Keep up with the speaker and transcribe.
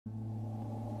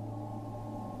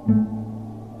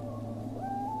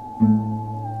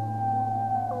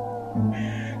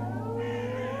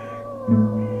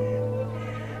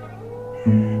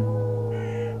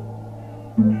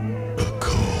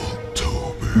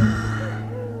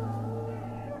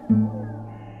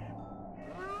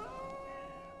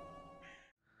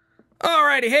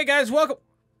Alrighty, hey guys, welcome.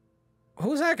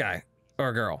 Who's that guy?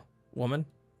 Or girl? Woman?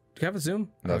 Do you have a Zoom?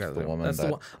 That's the woman. That's the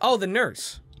one. Oh, the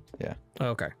nurse. Yeah.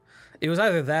 Okay. It was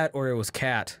either that or it was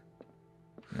Cat.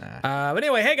 Nah. But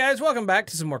anyway, hey guys, welcome back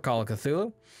to some more Call of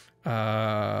Cthulhu.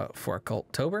 For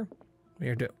Occultober.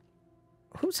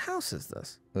 Whose house is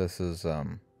this? This is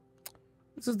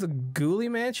This is the Ghoulie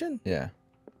Mansion? yeah.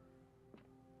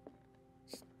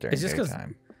 During It's just because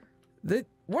daytime.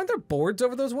 weren't there boards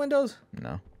over those windows?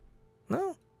 No.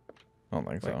 No. I don't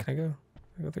think so. Wait, can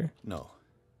I go through? No.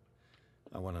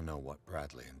 I want to know what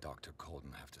Bradley and Dr.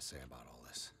 Colden have to say about all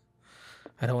this.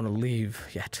 I don't want to leave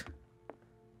yet.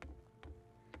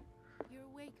 You're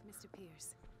awake, Mr.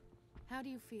 Pierce. How do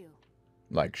you feel?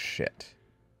 Like shit.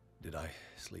 Did I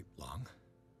sleep long?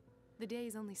 The day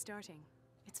is only starting.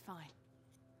 It's fine.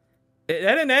 That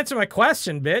didn't answer my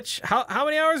question, bitch. How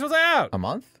many hours was I out? A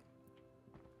month?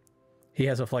 He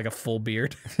has like a full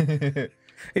beard.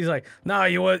 He's like, no,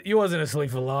 you wasn't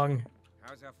asleep for long.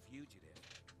 How's our fugitive?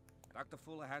 Dr.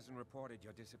 Fuller hasn't reported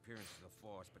your disappearance to the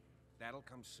force, but that'll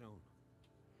come soon.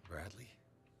 Bradley?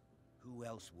 Who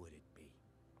else would it be?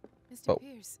 Mr. But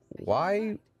Pierce, are you why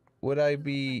alright? would I You look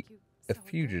be like you a saw ghost.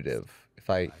 fugitive if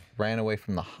I ran away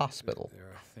from the hospital? There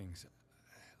are things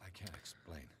I can't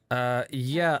explain.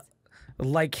 Yeah,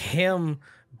 like him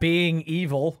being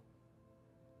evil.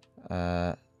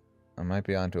 I might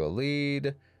be onto a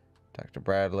lead. Dr.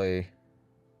 Bradley.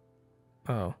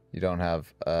 Oh. You don't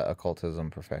have occultism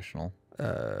professional.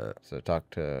 So talk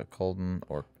to Colden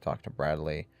or talk to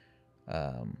Bradley.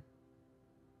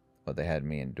 What they had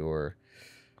me endure.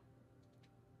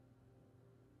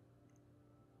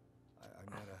 I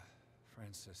met a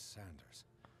Francis Sanders.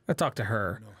 I talk to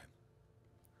her. I know him.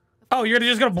 Oh, you're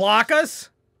just gonna block us?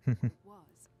 Was.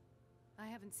 I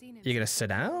haven't seen him. You gonna since sit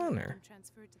down, he or?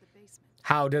 transferred to the basement.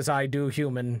 How does I do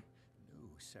human? Knew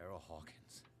Sarah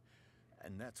Hawkins.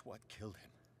 And that's what killed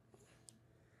him.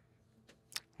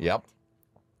 Yep.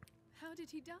 How did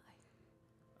he die?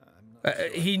 I'm not sure.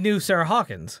 He knew Sarah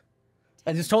Hawkins.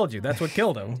 I just told you, that's what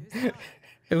killed him.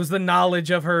 It was the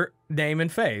knowledge of her name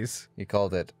and face. He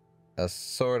called it a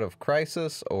sort of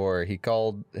crisis, or he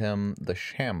called him the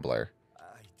Shambler.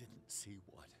 I didn't see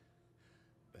what,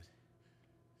 but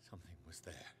something was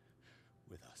there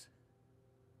with us.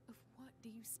 Of what do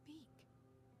you speak?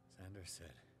 Sanders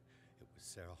said it was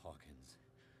Sarah Hawkins'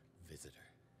 visitor.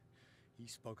 He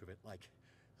spoke of it like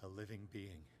a living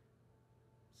being.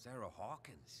 Sarah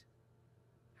Hawkins.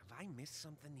 Have I missed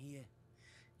something here?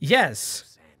 Yes.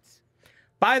 Sense.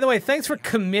 By the way, thanks for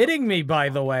committing me, by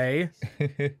the way. You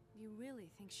really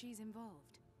think she's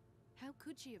involved? How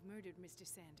could she have murdered Mr.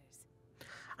 Sanders?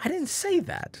 I didn't say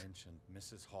that. Mentioned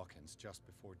Mrs. Hawkins just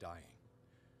before dying.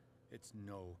 It's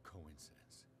no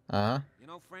coincidence. Uh-huh. You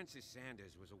know, Francis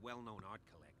Sanders was a well-known art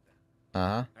collector.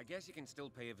 Uh-huh. I guess you can still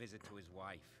pay a visit to his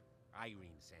wife,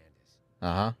 Irene Sanders.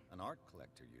 Uh-huh. An art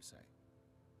collector, you say?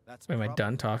 That's Am I probably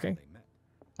done how talking? they met.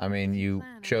 I mean, you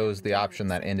chose the option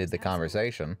that ended the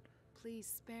conversation. Please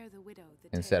spare the widow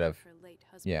the Instead tale of, her late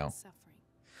you know. husband's suffering.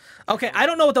 Okay, I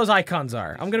don't know what those icons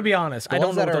are. I'm gonna be honest. The I don't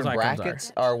ones know that what are those in icons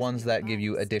brackets are. are ones that give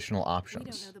you additional We don't know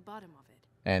options the bottom of it.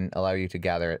 and allow you to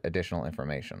gather additional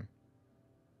information.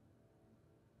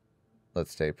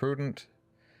 Let's stay prudent.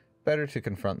 Better to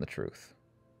confront the truth.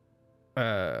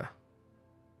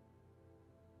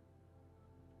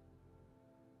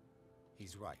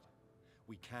 He's right.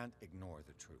 We can't ignore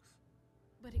the truth.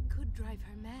 But it could drive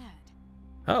her mad.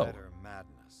 Oh, Better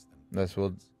madness than This will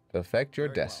ignorance. affect your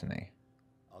Very well. destiny.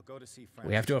 I'll go to see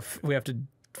we have to Francis.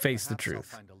 face the Perhaps I'll truth.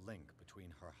 find a link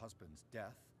between her husband's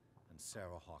death and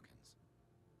Sarah Hawkins.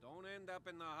 Don't end up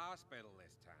in the hospital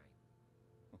this time.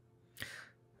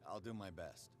 I'll do my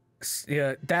best.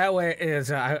 Yeah, that way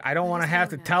is I don't want to have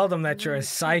to tell them that you're a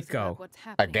psycho.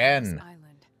 Again.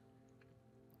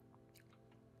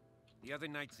 The other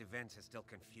night's events are still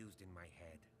confused in my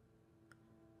head.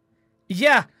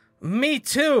 Yeah, me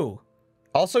too.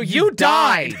 Also, You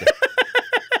died.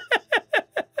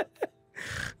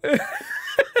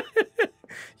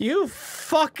 You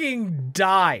fucking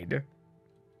died.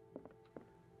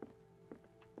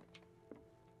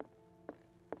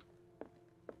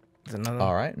 Is it nothing?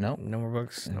 All right, no. No more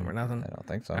books. No more nothing. I don't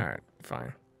think so. All right,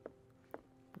 fine.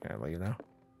 Gotta leave now.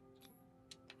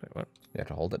 Wait, what? You have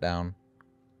to hold it down.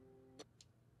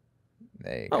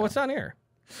 There you Oh, go. what's down here?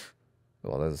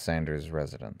 Well, there's Sanders'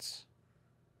 residence.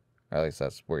 Or at least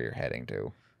that's where you're heading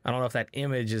to. I don't know if that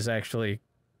image is actually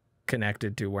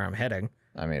connected to where I'm heading.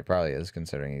 I mean, it probably is,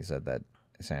 considering he said that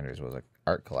Sanders was an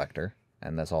art collector,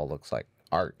 and this all looks like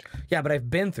art. Yeah, but I've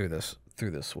been through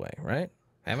this way, right?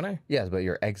 Haven't I? Yes, but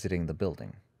you're exiting the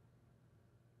building.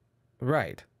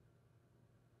 Right.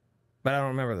 But I don't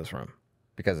remember this room.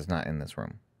 Because it's not in this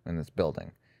room, in this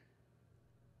building.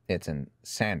 It's in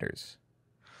Sanders.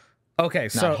 Okay,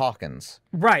 so not Hawkins.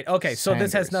 Right. Okay, so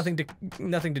this has Sanders.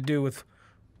 nothing to do with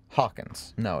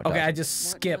Hawkins. No, it Okay, doesn't. I just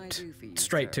skipped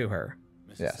straight to her.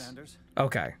 Mrs. Yes. Sanders,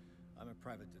 Okay. I'm a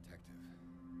private detective.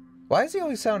 Why does he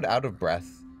always sound out of breath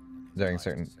during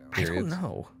certain I periods? don't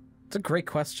know. It's a great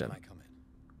question. Can I come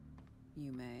in?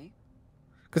 You may.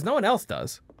 Because no one else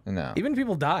does. No. Even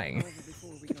people dying. However,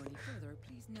 before we go any further,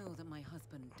 please know that my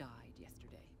husband died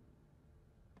yesterday.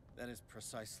 That is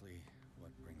precisely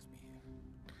what brings me here.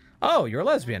 Oh, you're a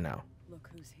lesbian now. Look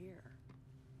who's here.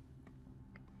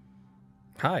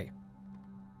 Hi.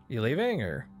 You leaving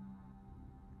or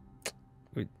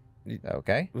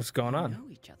Okay. what's going We on? know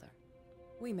each other.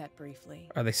 We met briefly.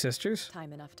 Are they sisters?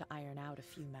 Time enough to iron out a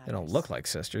few matters. They don't look like The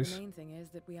sisters. main thing is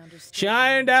that we understand. She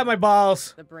ironed out my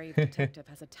balls. The brave detective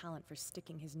has a talent for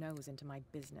sticking his nose into my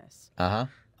business. Uh-huh.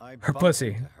 I Her bump pussy.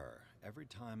 into her every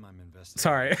time I'm investigating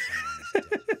Sorry.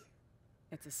 someone's death.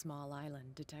 It's a small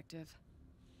island, detective.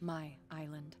 My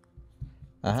island.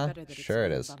 Uh-huh. Better that Sure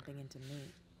it it's is. bumping into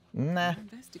me. Nah.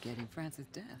 Investigating Francis'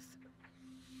 death.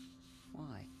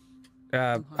 Why?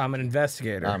 I'm an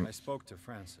investigator. I spoke to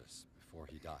Francis before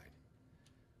he died.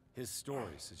 His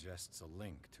story suggests a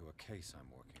link to a case I'm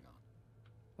working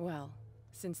on. Well,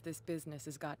 since this business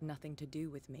has got nothing to do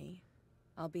with me,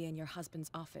 I'll be in your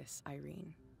husband's office,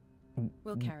 Irene.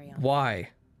 We'll carry on.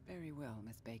 Why? Very well,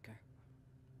 Miss Baker.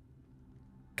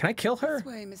 Can I kill her? This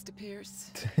way, Mr.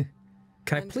 Pierce.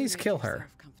 Can I And do please make kill her?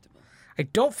 yourself comfortable. I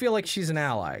don't feel like she's an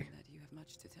ally. That you have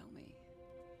much to tell me.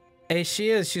 Hey, she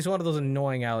is. She's one of those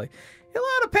annoying ally. A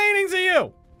lot of paintings of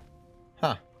you.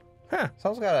 Huh. Huh.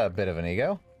 Someone's got a bit of an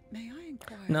ego. May I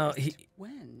inquire? No, as he- to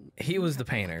when he you was had the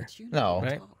painter. opportunity No, to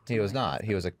Right? talk to he was my not.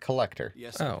 He was a collector.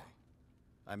 Yes. Oh.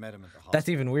 I met him at the hospital. That's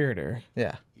even weirder.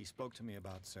 Yeah. He spoke to me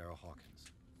about Sarah Hawkins.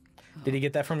 Did he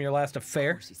get that from your last Of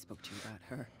affair? course he spoke to you about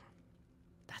her.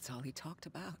 That's all he talked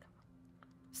about.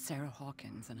 Sarah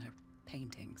Hawkins and her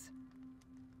paintings.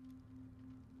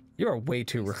 You are way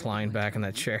too He said he reclined went back in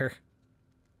that home. chair.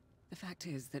 The fact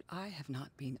is that I have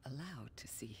not been allowed to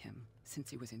see him since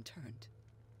he was interned.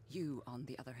 You, on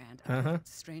the other hand, a perfect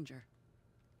stranger,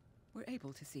 were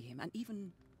able to see him and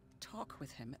even talk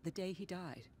with him the day he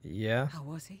died. Yeah. How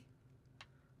was he?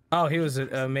 Oh, he was an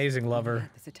Present amazing when he lover.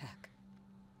 had this attack.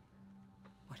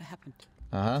 What happened?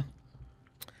 Uh-huh.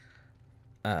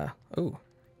 Ooh.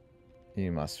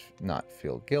 You must not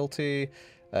feel guilty.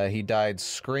 He died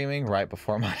screaming right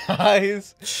before my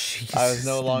eyes. I was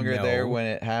no longer there when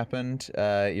it happened.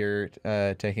 You're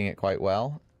taking it quite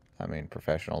well. I mean,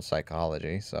 professional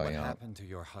psychology, so, What you know. happened to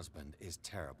your husband is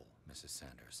terrible, Mrs.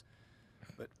 Sanders.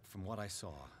 But from what I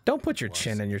saw, Don't put your it was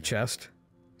chin in your inevitable. chest.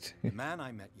 The man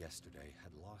I met yesterday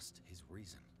had lost his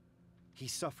reason. He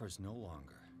suffers no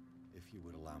longer, if you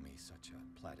would allow me such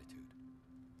a platitude.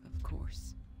 Of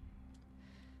course.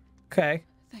 Okay.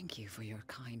 Thank you for your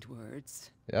kind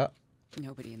words. Yeah.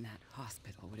 Nobody in that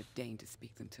hospital would have deigned to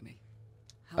speak them to me.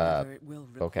 However, it will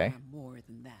require okay. more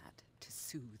than that to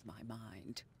soothe my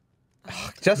mind.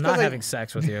 Just I'm not 'cause I- having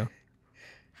sex with you.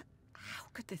 How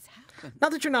could this happen?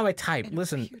 Not that you're not my type. In a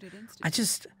Listen, reputed institute. I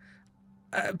just...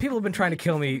 people have been trying to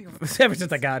kill me ever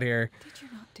since I got here. Did you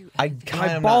not do I anything? kind My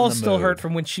of not in balls the still mood. hurt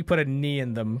from when she put a knee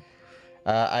in them.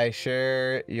 I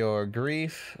share your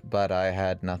grief, but I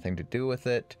had nothing to do with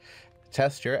it.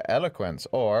 Test your eloquence,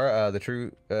 or the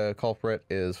true culprit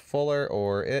is Fuller,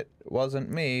 or it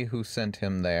wasn't me who sent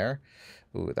him there.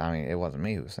 Ooh, I mean, it wasn't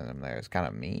me who sent him there. It's kind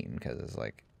of mean, because it's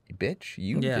like, bitch,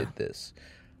 you Yeah. did this.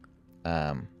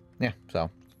 Yeah, so.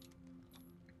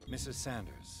 Mrs.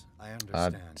 Sanders, I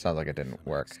understand. sounds like it I didn't cannot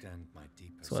work. extend my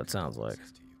deepest That's what it sounds like.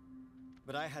 condolences to you.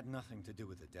 But I had nothing to do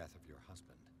with the death of your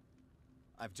husband.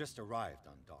 I've just arrived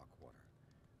on Darkwater.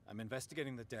 I'm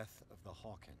investigating the death of the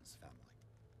Hawkins family.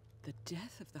 The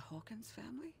death of the Hawkins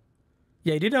family?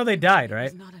 Yeah, you did know they died, It right?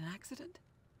 was not an accident?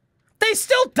 They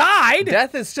still died!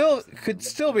 Death is could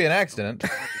still be an accident.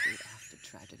 Tragedy after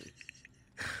tragedy.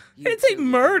 You It's a killed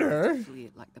them murder. to flee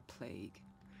it like the plague.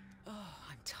 Oh,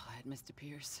 I'm tired, Mr.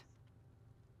 Pierce.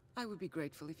 I would be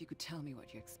grateful if you could tell me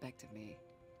what you expect of me,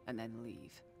 and then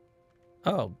leave.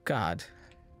 Oh, God.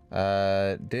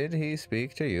 Did he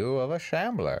speak to you of a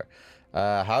shambler?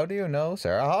 How do you know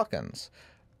Sarah Hawkins?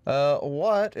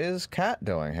 What is Kat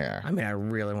doing here? I mean, I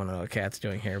really want to know what Kat's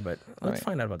doing here, but let's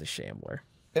find out about the Shambler.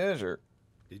 Azure.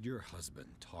 Did your husband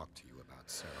talk to you about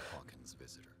Sarah Hawkins'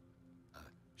 visitor? A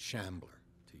shambler,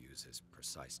 to use his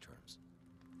precise terms.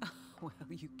 Well,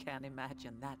 you can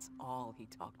imagine that's all he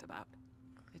talked about.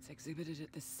 It's exhibited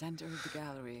at the center of the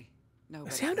gallery.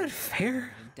 Was he having an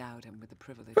affair? Endowed him with the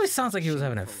privilege. Really sounds like he was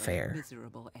having an shameful and affair.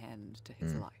 Miserable end to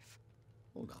his life.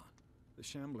 Hold on. The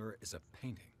Shambler is a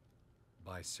painting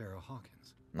by Sarah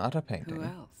Hawkins. Not a painting. Who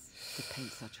else could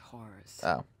paint such horrors?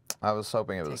 Oh, I was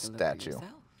hoping it was a Take look at statue.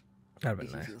 yourself, That'd be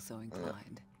if you nice. feel so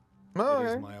inclined. It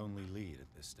Okay. is my only lead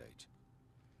at this stage.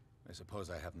 I suppose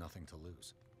I have nothing to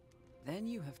lose. Then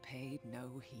you have paid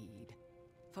no heed.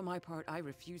 For my part, I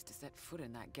refuse to set foot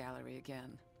in that gallery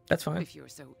again. That's fine. If you're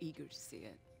so eager to see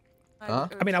it. Huh?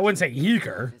 I mean, I wouldn't say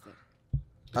eager.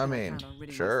 I mean, plan on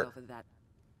ridding sure. myself of that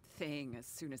thing as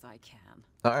soon as I can.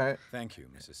 All right. Thank you,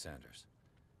 Mrs. Sanders.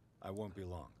 I won't be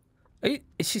long.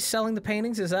 Is she selling the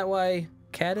paintings? Is that why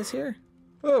Cat is here?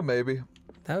 Oh, maybe.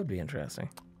 That would be interesting.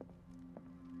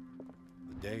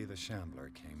 The day the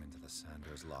Shambler came into the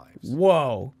Sanders' lives.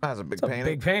 Whoa. That's a big It's a painting.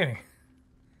 big painting.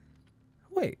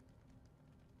 Wait.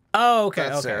 Oh, okay.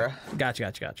 That's okay. Sarah.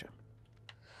 Gotcha.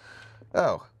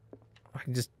 Oh, I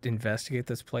can just investigate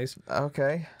this place.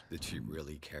 okay. Did she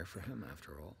really care for him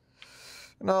after all?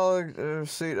 Acknowledge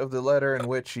receipt of the letter in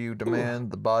which you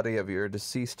demand the body of your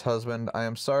deceased husband. I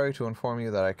am sorry to inform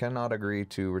you that I cannot agree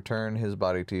to return his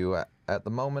body to you. At the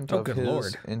moment of good his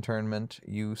Lord. internment,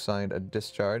 you signed a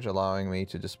discharge allowing me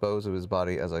to dispose of his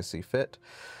body as I see fit.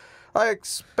 I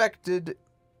extend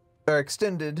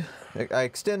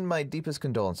my deepest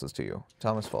condolences to you,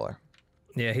 Thomas Fuller.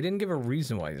 Yeah, he didn't give a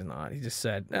reason why he's not. He just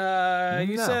said, you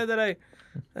No. said that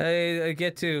I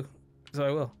get to, so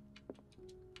I will.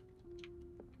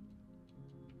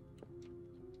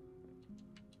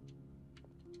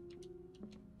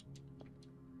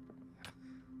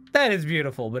 That is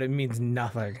beautiful, but it means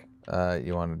nothing.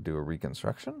 You want to do a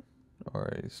reconstruction?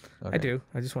 Or is, okay. I do.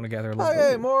 I just want to gather a little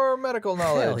Okay, bit. more medical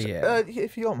knowledge. yeah.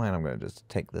 If you don't mind, I'm going to just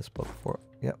take this book for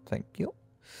it. Yep, thank you.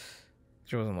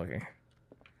 She wasn't looking.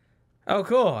 Oh,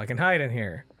 cool. I can hide in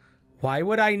here. Why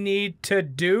would I need to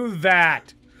do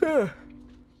that? I'm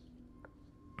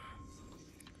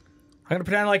going to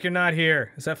pretend like you're not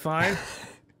here. Is that fine?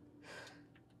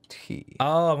 T.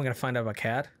 Oh, I'm going to find out about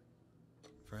Cat?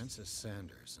 Francis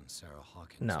Sanders and Sarah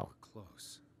Hawkins No. were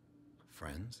close.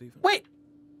 Friends, even? Wait.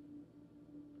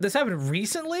 This happened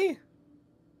recently?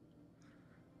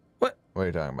 What? What are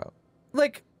you talking about?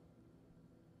 Like,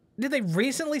 did they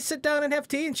recently sit down and have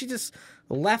tea and she just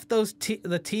left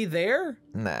the tea there?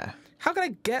 Nah. How can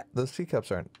I get... Those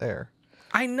teacups aren't there.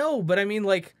 I know, but I mean,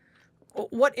 like,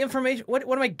 what information... What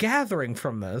am I gathering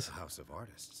from this? A house of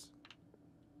artists.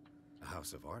 A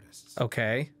house of artists.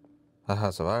 Okay. A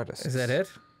house of artists. Is that it?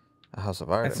 A house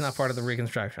of artists. That's not part of the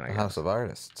reconstruction, I A guess. house of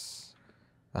artists.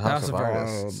 A house of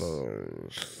artists.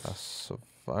 artists. House of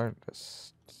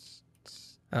artists.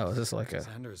 Oh, is this like a...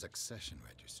 Sanders' accession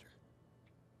register.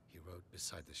 He wrote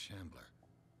beside the Shambler.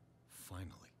 Finally.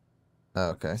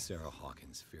 Okay. Sarah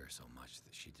Hawkins feared so much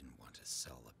that she didn't want to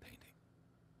sell the painting.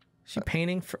 She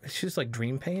painting for... She's like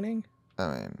dream painting? I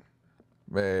mean,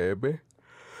 maybe.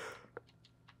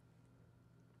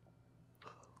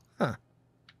 Huh.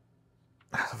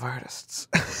 House of artists.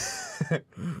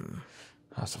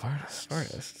 House of artists.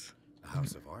 Artists. A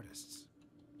house of artists.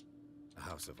 A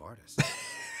house of artists.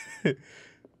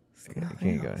 Can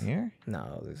you go in here?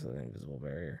 No, there's an invisible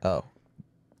barrier. Oh.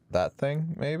 That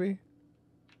thing, maybe?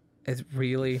 It's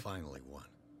really... Finally won.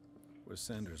 Was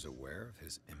Sanders aware of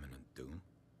his imminent doom?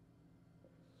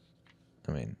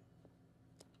 I mean,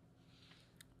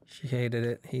 She hated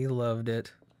it. He loved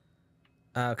it.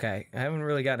 Okay. I haven't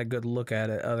really gotten a good look at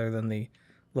it other than the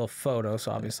little photo,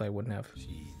 so obviously I wouldn't have.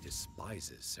 She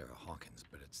despises Sarah Hawkins,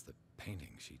 but it's the painting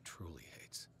she truly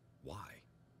hates.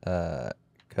 Why?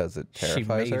 because it She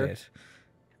terrifies made her. it.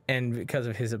 And because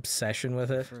of his obsession with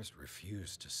it. First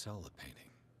refused to sell the painting.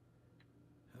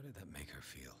 How did that make her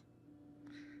feel?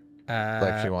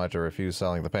 Like she wanted to refuse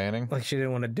selling the painting. Like she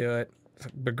didn't want to do it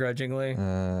begrudgingly.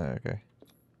 Okay.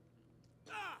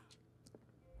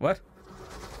 What?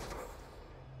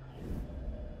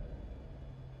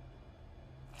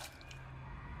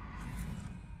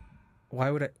 Why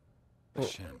would I? The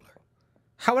Shambler.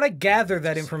 How would I gather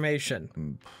that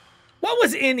information? What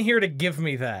was in here to give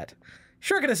me that?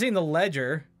 Sure, I could have seen the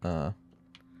ledger.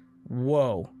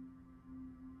 Whoa.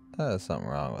 There's something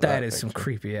wrong with that. That is some picture.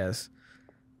 creepy ass.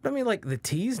 But I mean, like, the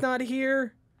tea's not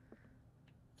here.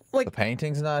 Like, The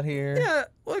painting's not here. yeah,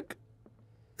 like,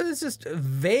 it's just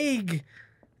vague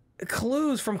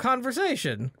clues from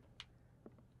conversation.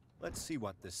 Let's see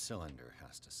what this cylinder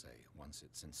has to say once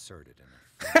it's inserted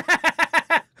in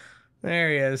her. There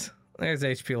he is. There's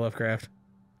H.P. Lovecraft.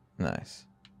 Nice.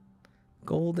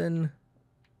 Golden.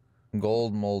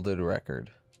 Gold molded record.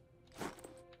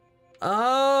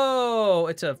 Oh,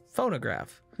 it's a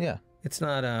phonograph. Yeah. It's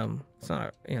not a,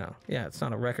 yeah, it's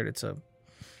not a record. It's a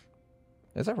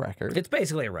record. It's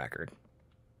basically a record.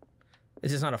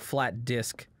 It's just not a flat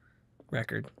disc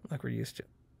record like we're used to.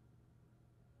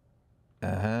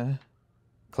 Uh-huh.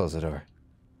 Close the door.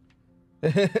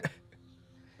 A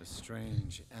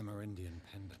strange Amerindian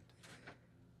pendant.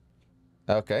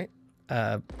 Okay.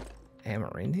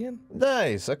 Amerindian?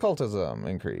 Nice. Occultism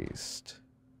increased.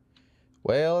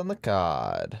 Whale and the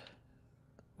cod.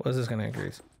 What is this going to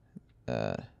increase?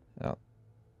 No. I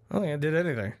don't think I did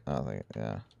anything. I don't think,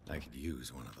 yeah. I could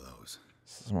use one of those.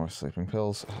 This is more sleeping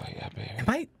pills. Oh, yeah,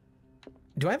 baby.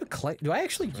 Do I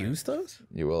actually use those?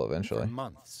 You will eventually. For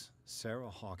months, Sarah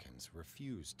Hawkins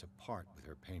refused to part with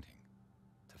her painting,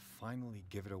 to finally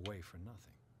give it away for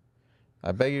nothing.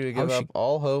 I beg you to give up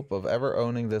all hope of ever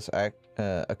owning this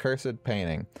accursed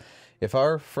painting. If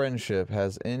our friendship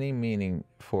has any meaning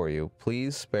for you,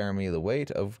 please spare me the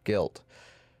weight of guilt.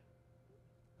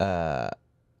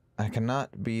 I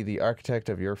cannot be the architect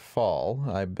of your fall.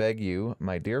 I beg you,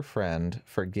 my dear friend,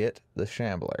 forget the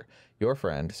shambler. Your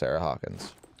friend, Sarah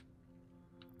Hawkins.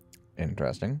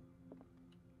 Interesting.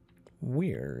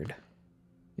 Weird.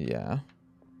 Yeah.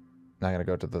 Not gonna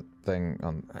go to the thing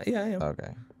on... Yeah, I am. Okay.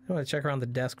 I want to check around the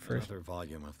desk first. Another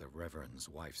volume of the Reverend's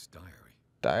wife's diary.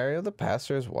 Diary of the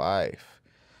pastor's wife.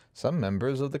 Some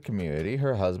members of the community,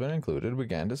 her husband included,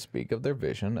 began to speak of their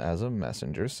vision as a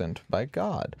messenger sent by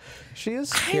God. She is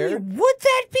scared would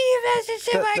that be a message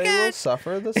sent that by they God? will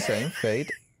suffer the same fate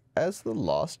as the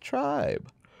lost tribe.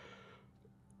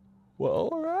 Well,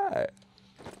 all right.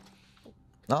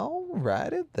 All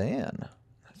righty then.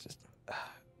 That's just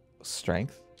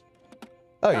strength.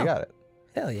 Oh, you got it.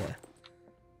 Hell yeah.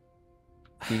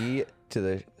 Key to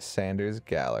the Sanders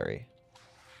Gallery.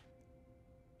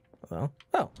 Well,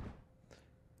 oh.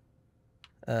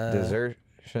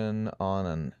 Desertion on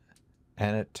an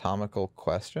anatomical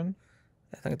question?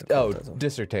 I think it's a occultism.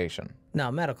 Dissertation.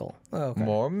 No, medical. Oh, okay.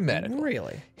 More medical.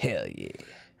 Really? Hell yeah.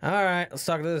 All right, let's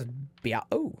talk to this.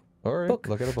 Oh, Or book.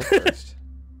 look at a book first.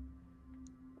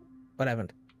 What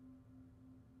happened?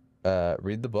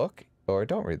 Read the book or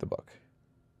don't read the book.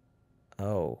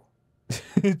 Oh.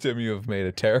 Tim, you have made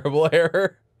a terrible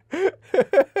error.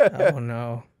 Oh,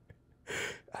 no.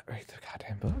 Read the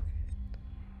goddamn book.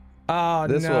 Oh,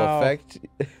 This no. will affect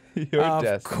your Of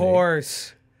destiny. Of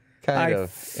course. Kind I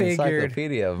of figured.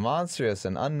 encyclopedia of monstrous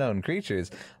and unknown creatures.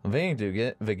 I'm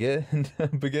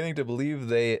beginning to believe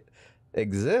they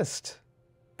exist.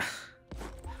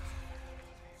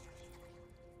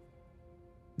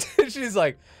 She's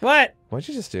like, What? what'd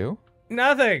you just do?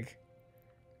 Nothing.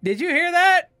 Did you hear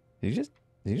that? Did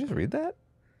you just read that?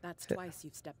 That's twice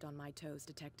you've stepped on my toes,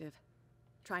 Detective.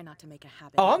 Try not to make a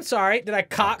habit. Oh, I'm sorry. Did I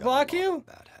cock Got a block lot you? of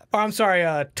bad habits. Or I'm sorry,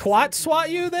 twat Some swat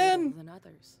people you more then? fatal than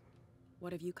others.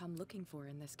 What have you come looking for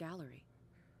in this gallery?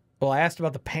 Well, I asked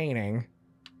about the painting.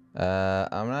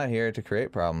 I'm not here to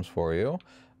create problems for you.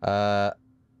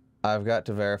 I've got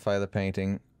to verify the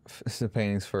paintings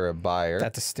for a buyer.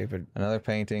 That's a stupid. Another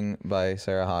painting by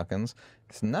Sarah Hawkins.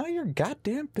 It's none of your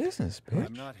goddamn business, bitch.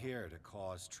 I'm not here to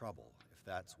cause trouble, if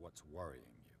that's what's worrying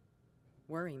you.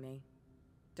 Worry me.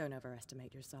 Don't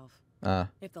overestimate yourself.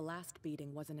 If the last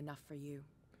beating wasn't enough for you,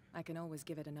 I can always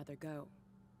give it another go.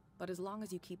 But as long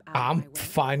as you keep out of my I'm way,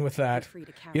 fine with that. you're free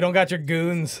to carry You don't got your on.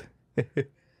 goons.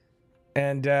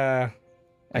 And I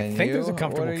think there's a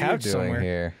comfortable couch what are you doing somewhere.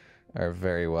 here? Are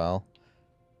very well.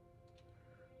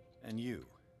 And you,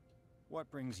 what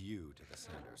brings you to the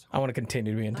Sanders I home? want to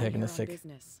continue being I'm taken here to on sick.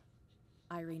 business.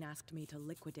 Irene asked me to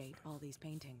liquidate all these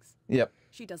paintings. Yep.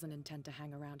 She doesn't intend to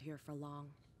hang around here for long.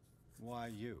 Why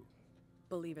you?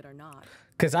 Believe it or not.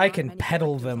 Because I Not can many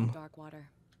peddle collectors on them. Darkwater.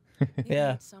 You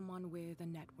Yeah. need someone with a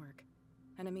network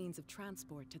and a means of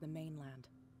transport to the mainland.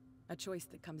 A choice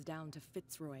that comes down to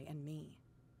Fitzroy and me.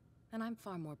 And I'm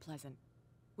far more pleasant,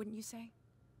 wouldn't you say?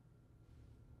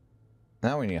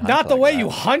 Now when you hunt Not the like way that. you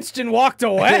hunched and walked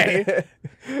away.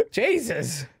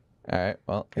 Jesus. All right.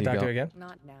 Well, Can you I talk to go. you again?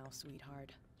 Not now,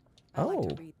 sweetheart. I like Oh.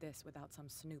 to read this without some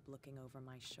snoop looking over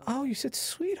my shoulder. Oh, you said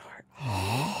sweetheart.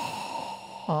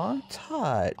 On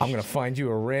touch. I'm going to find you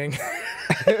a ring.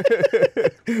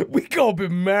 We gonna be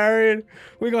married.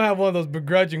 We gonna have one of those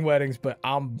begrudging weddings, but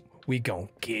we gonna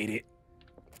get it.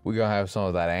 We gonna have some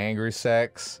of that angry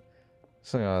sex.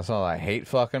 Some of that hate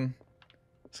fucking.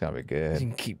 It's gonna be You good.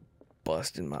 can keep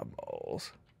busting my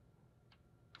balls.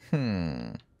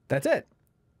 That's That's it.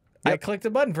 I Yep. clicked the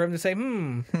button for him to say,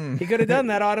 He could have done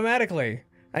that automatically.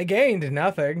 I gained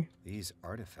nothing. These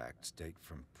artifacts date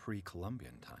from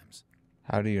pre-Columbian times.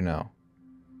 How do you know?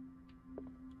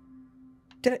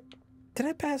 Did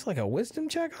I pass like a wisdom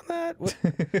check on that? What?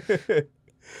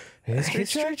 History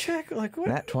History check? Like what?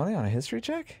 Nat 20 on a history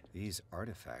check? These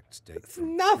artifacts date It's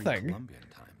from nothing. pre-Columbian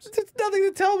times. There's nothing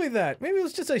to tell me that. Maybe it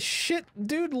was just a shit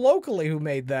dude locally who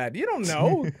made that. You don't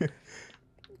know.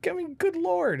 I mean, good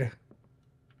lord.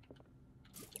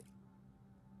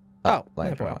 Oh,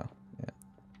 lamp lamp oil. Yeah.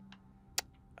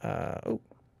 Oh.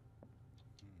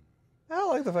 I don't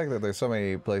like the fact that there's so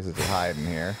many places to hide in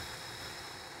here.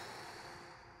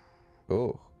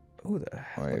 Ooh. Who the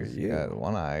hell Wait, are you? got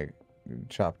one eye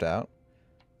chopped out.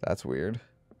 That's weird.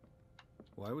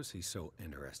 Why was he so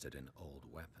interested in old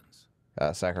weapons?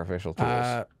 Sacrificial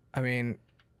tools. I mean,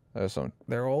 There's some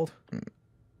they're old.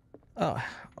 Oh,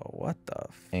 what the?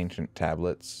 ancient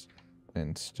tablets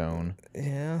in stone.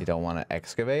 Yeah. You don't want to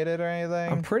excavate it or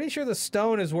anything? I'm pretty sure the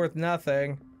stone is worth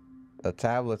nothing. The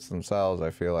tablets themselves, I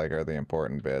feel like, are the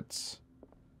important bits.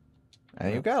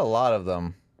 And you've got a lot of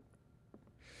them.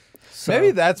 So,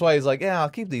 Maybe that's why he's like, yeah, I'll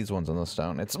keep these ones on the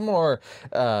stone. It's more,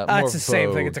 more it's the same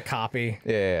thing. vogue. It's a copy.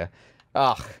 Yeah.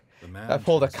 Ugh. The man I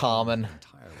pulled a transformed common. an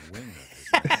entire wing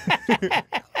of his gallery.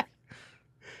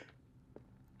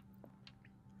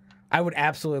 I would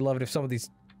absolutely love it if some of these.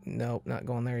 Nope, not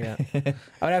going there yet.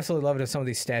 I would absolutely love it if some of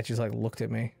these statues like looked at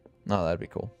me. No, that'd be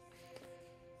cool.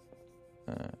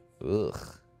 Ugh.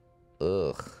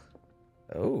 Ugh.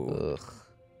 Oh, Ugh.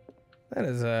 that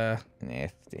is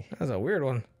Nasty. that's a weird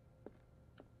one.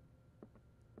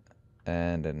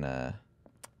 And in the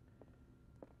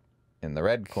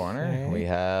red corner, Okay. we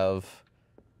have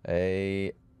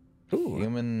a Ooh.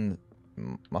 human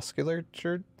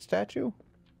musculature statue.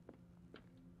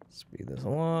 Speed this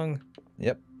along.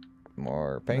 Yep.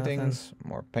 More paintings.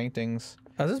 More paintings.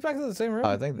 Oh, is this back to the same room?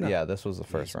 I think, No. yeah, this was the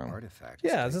first These room. artifacts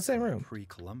Yeah, it's date the same from room.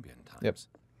 Pre-Columbian times. Yep.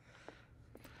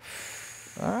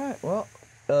 All right. Well,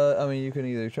 I mean, you can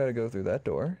either try to go through that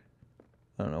door.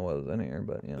 I don't know what was in here,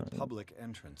 but you know. The public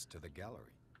entrance to the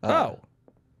gallery. Oh,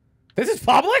 this is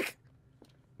public.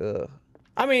 Ugh.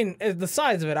 I mean, the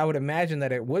size of it, I would imagine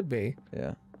that it would be.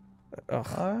 Yeah. Ugh.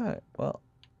 All right. Well.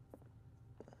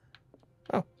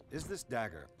 Is this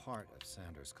dagger part of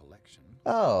Sanders' collection?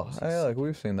 Oh, like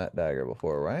we've seen that dagger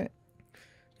before, right?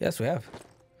 Yes, we have.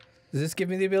 Does this give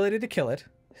me the ability to kill it?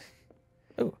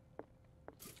 Ooh.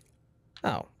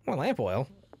 Oh, more lamp oil.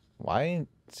 Why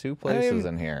two places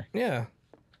in here? Yeah.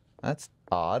 That's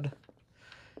odd.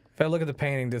 If I look at the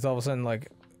painting, there's all of a sudden like,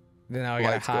 now I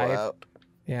gotta Lights go hide. out.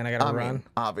 Yeah, and I gotta I run. mean,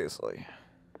 obviously.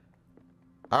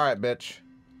 All right, bitch.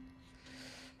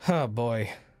 Oh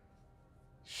boy.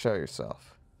 Show yourself.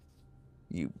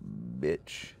 You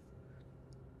bitch.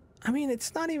 I mean,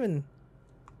 it's not even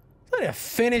a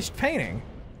finished painting.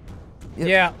 Yep.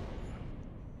 Yeah.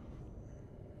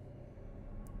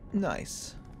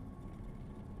 Nice.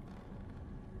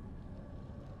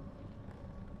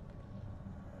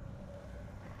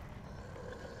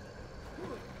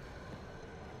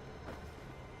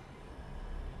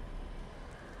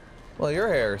 Well, your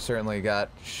hair certainly got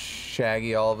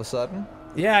shaggy all of a sudden.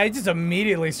 Yeah, I just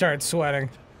immediately started sweating.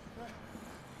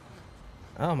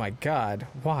 Oh my god,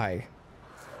 why?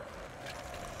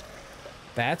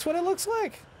 That's what it looks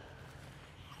like?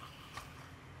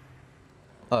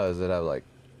 Oh, does it have like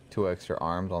 2 extra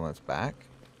arms on its back?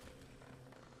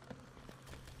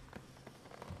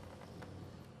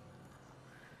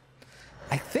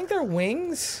 I think they're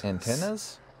wings.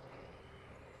 Antennas?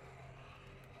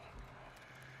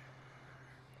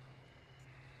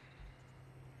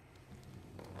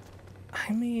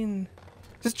 I mean,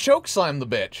 Just choke slam the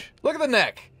bitch. Look at the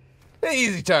neck.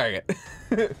 Easy target.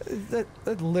 that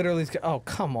literally is. Oh,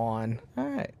 come on. All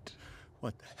right.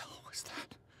 What the hell was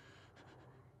that?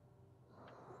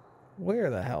 Where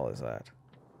the hell is that?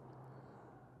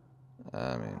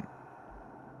 I mean,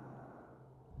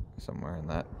 somewhere in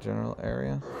that general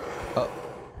area. Oh.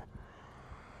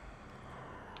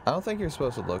 I don't think you're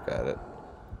supposed to look at it.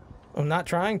 I'm not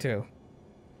trying to.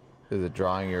 Is it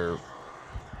drawing your...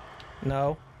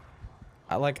 No.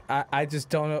 I just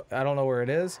don't know. I don't know where it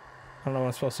is. I don't know what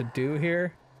I'm supposed to do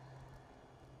here.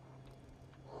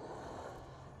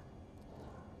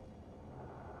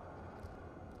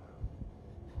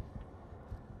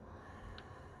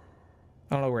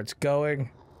 I don't know where it's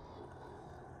going.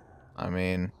 I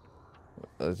mean,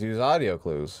 let's use audio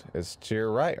clues. It's to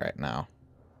your right now.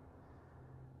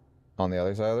 On the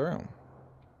other side of the room.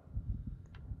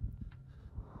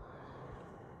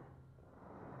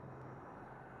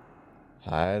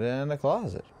 Hide in the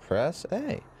closet. Press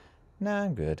A. Nah,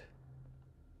 I'm good.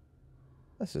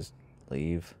 Let's just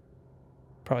leave.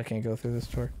 Probably can't go through this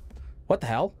door. What the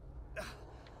hell?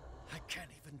 I can't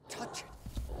even touch it.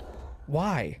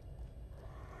 Why?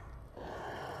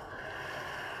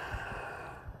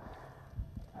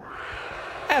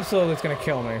 Absolutely, it's gonna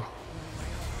kill me.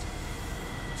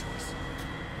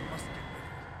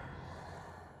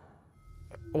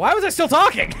 Why was I still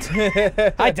talking?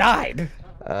 I died.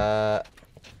 What,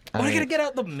 I gotta get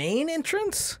out the main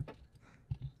entrance?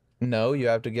 No, you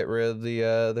have to get rid of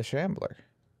the shambler.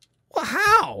 Well,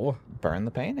 how? Burn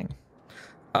the painting.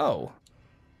 Oh.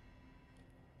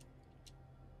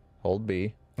 Hold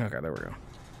B. Okay, there we go.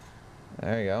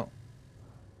 There you go.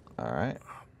 All right.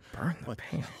 Burn the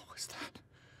painting. What was that?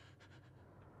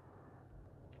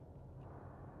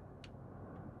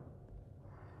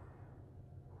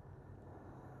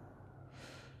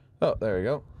 Oh, there you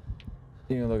go.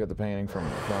 You can look at the painting from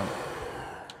the front.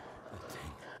 That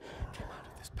thing came out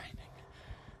of this painting.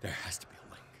 There has to be a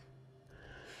link.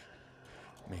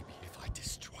 Maybe if I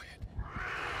destroy it.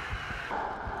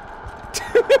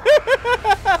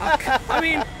 I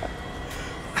mean,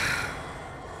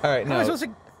 All right, how am I no. supposed to...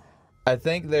 I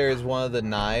think there's one of the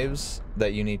knives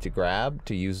that you need to grab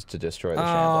to use to destroy the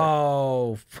shambler.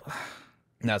 Oh.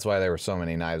 And that's why there were so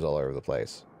many knives all over the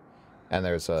place. And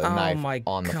there's a knife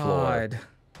on the floor.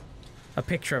 A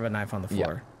picture of a knife on the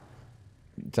floor.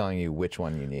 Telling you which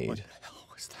one you need. What the hell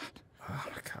was that? Oh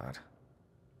my god.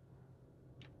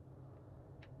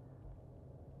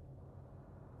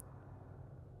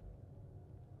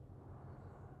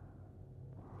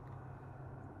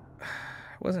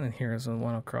 It wasn't in here, it was the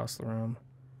one across the room.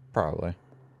 Probably.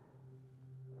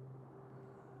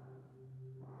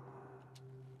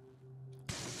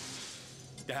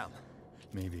 Damn.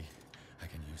 Maybe I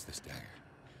can use this dagger.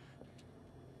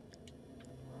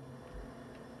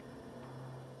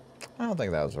 I don't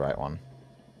think that was the right one.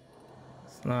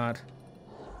 It's not.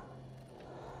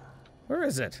 Where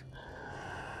is it?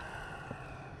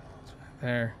 It's right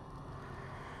there.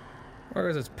 Where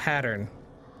is its pattern?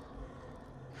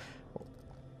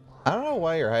 I don't know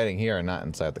why you're hiding here and not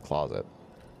inside the closet.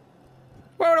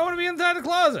 Why would I want to be inside the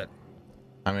closet?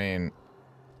 I mean,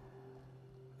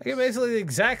 I get basically the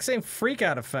exact same freak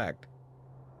out effect.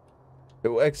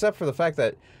 except for the fact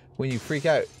that when you freak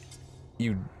out,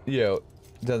 you know,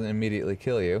 it doesn't immediately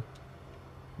kill you.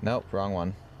 Nope, wrong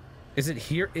one. Is it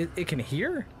here? It can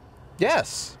hear?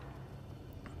 Yes.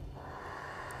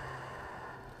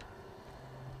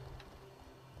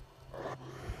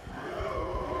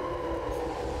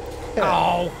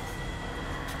 Oh!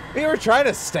 You were trying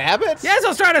to stab it? Yes, I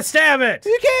was trying to stab it!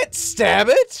 You can't stab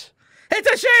it! It's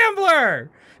a shambler!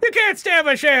 You can't stab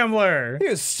a shambler!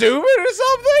 You stupid or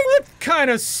something? What kind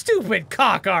of stupid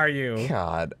cock are you?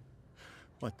 God.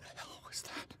 What the hell was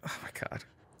that? Oh my god.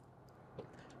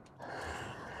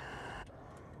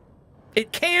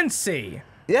 It can see.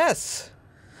 Yes.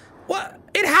 What?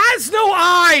 It has no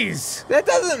eyes! That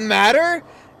doesn't matter.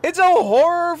 It's a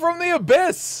horror from the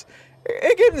abyss.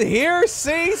 It can hear,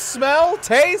 see, smell,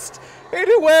 taste, and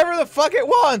do whatever the fuck it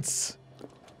wants.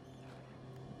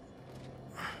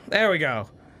 There we go.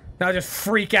 Now just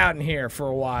freak out in here for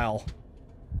a while.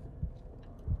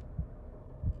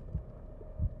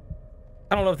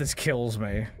 I don't know if this kills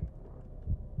me.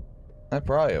 That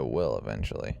probably will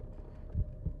eventually.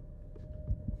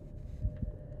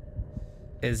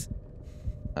 Alright,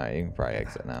 you can probably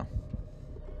exit now.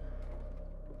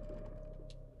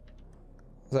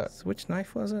 So which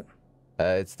knife was it?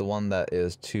 It's the one that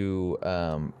is two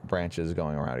branches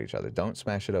going around each other. Don't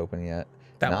smash it open yet.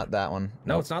 Not that one.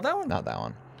 No, Nope. it's not that one? Not that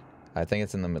one. I think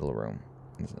it's in the middle room.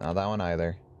 It's not that one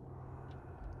either.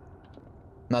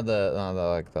 Not the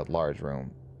like the large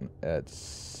room. It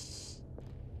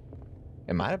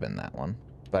might have been that one,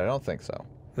 but I don't think so.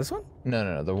 This one?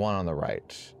 No, the one on the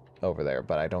right over there,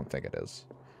 but I don't think it is.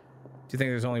 Do you think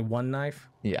there's only one knife?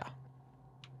 Yeah.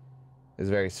 It's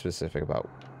very specific about.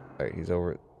 Right, he's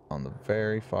over on the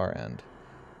very far end.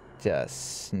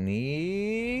 Just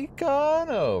sneak on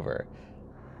over.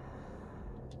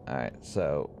 All right,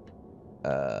 so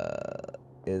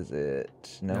is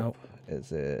it? Nope.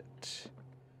 Is it?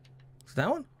 Is that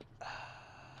one?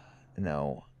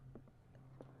 No.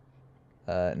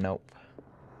 Nope.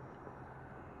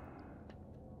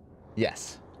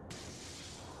 Yes.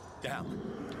 Damn.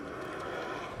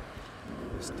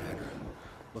 This dagger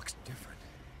looks different.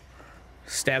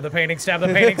 Stab the painting, stab the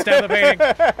painting, stab the painting.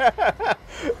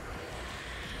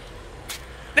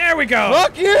 There we go.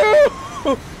 Fuck you!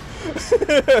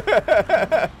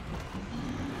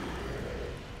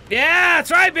 Yeah,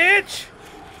 that's right, bitch.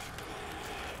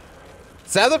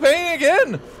 Stab the painting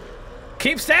again.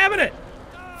 Keep stabbing it.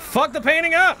 Fuck the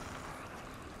painting up.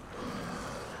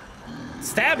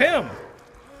 Stab him.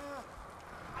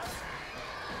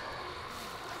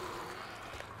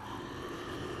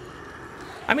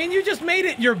 I mean, you just made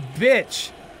it your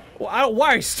bitch. Why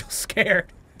are you still scared?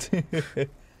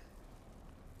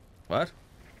 What?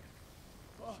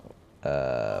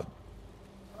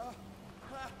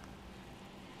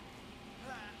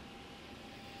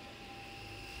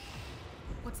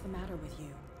 What's the matter with you?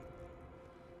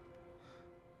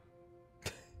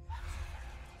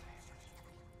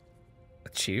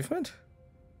 Achievement?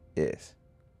 Yes.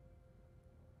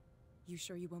 You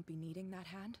sure you won't be needing that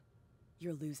hand?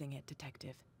 You're losing it,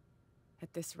 Detective.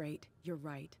 At this rate, you're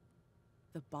right.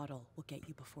 The bottle will get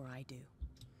you before I do.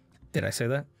 Did I say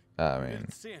that? I I mean,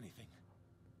 didn't see anything.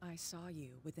 I saw you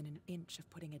within an inch of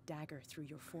putting a dagger through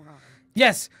your forearm.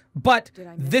 Yes, but Did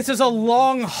I miss this is a something?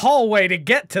 long hallway to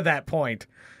get to that point.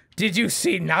 Did you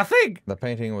see nothing? the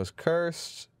painting was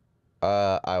cursed.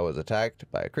 I was attacked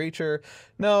by a creature.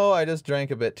 No, I just drank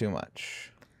a bit too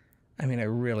much. I mean, I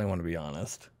really want to be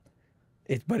honest.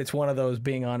 But it's one of those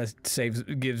being honest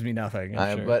gives me nothing.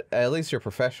 I'm sure. But at least you're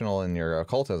professional in your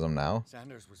occultism now.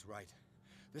 Sanders was right.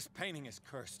 This painting is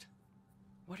cursed.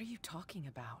 What are you talking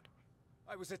about?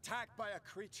 I was attacked by a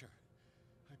creature.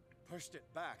 I pushed it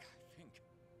back, I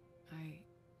think.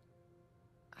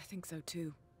 I think so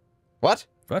too. What?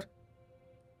 What?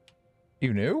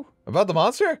 You knew about the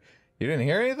monster? You didn't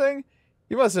hear anything?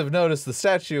 You must have noticed the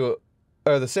statue,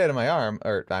 or the state of my arm,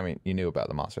 or, I mean, you knew about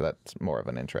the monster. That's more of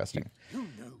an interesting. You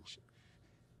knew.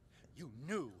 You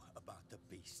knew about the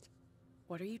beast.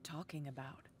 What are you talking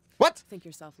about? What? Think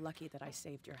yourself lucky that I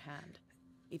saved your hand,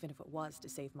 even if it was to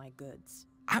save my goods.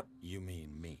 You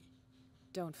mean me?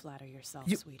 Don't flatter yourself,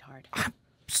 sweetheart. I'm I'm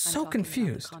so talking about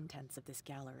confused. the contents of this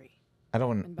gallery. I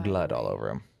don't And want by the blood all way- over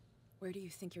him. Where do you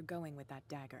think you're going with that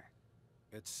dagger?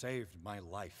 It saved my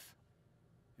life.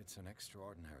 It's an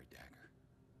extraordinary dagger.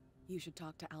 You should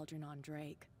talk to Algernon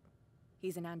Drake.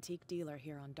 He's an antique dealer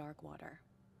here on Darkwater.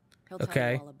 He'll tell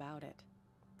Okay. you all about it.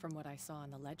 From what I saw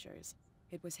in the ledgers,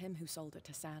 it was him who sold it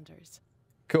to Sanders.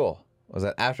 Cool. Was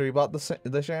that after you bought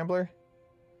the Shambler?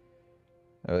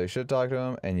 I really should talk to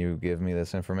him, and you give me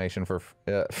this information for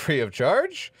free of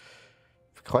charge?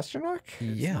 Question mark?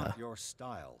 It's Yeah. not your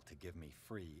style to give me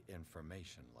free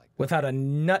information like that. Without a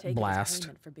nut Take it as blast.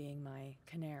 payment for being my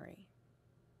canary.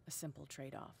 A simple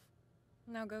trade-off.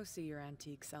 Now go see your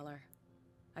antique seller.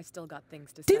 I still got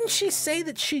things to Didn't settle she with say Algernon.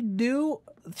 that she knew?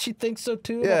 She thinks so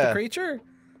too about Yeah. the creature?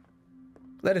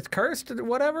 That it's cursed or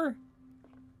whatever?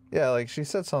 Yeah, like she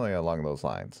said something along those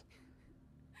lines.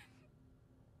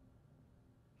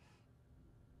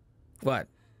 What?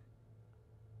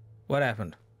 What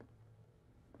happened?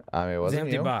 I mean, it The wasn't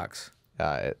empty you. box.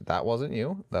 That wasn't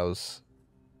you. That was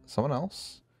someone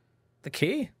else. The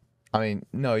key? I mean,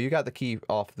 no, you got the key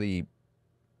off the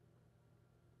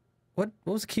What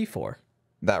was the key for?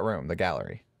 that room, the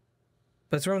gallery.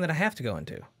 But it's a room that I have to go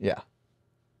into. Yeah.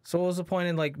 So what was the point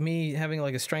in like me having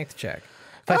like a strength check?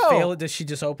 If I Oh. fail it, does she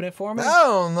just open it for me? I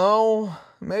don't know.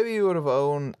 Maybe you would have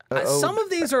owed. Some of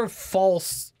these are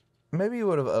false. Maybe you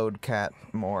would have owed Cat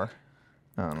more.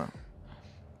 I don't know.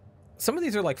 Some of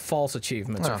these are like false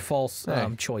achievements Oh, or false hey.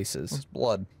 choices. It's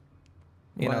blood.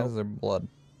 You Why know? is there blood?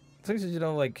 Things that you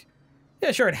know, like,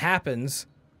 yeah, sure, it happens,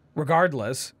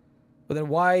 regardless. But then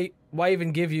why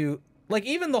even give you like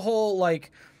even the whole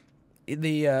like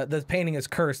the painting is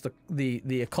cursed,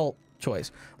 the occult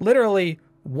choice. Literally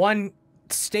one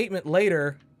statement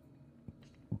later,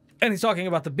 and he's talking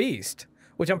about the beast,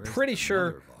 which I'm pretty sure.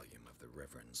 Another volume of the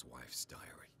Reverend's wife's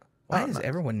diary. Why does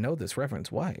everyone know this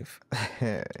Reverend's wife?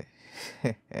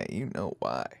 You know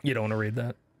why. You don't want to read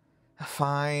that?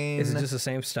 Fine. Is it just the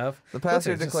same stuff? The pastor Looks like it's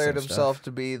just the declared same himself stuff.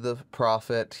 to be the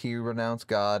prophet. He renounced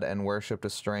God and worshipped a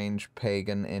strange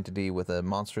pagan entity with a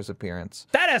monstrous appearance.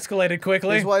 That escalated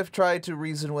quickly. His wife tried to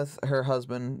reason with her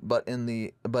husband, but in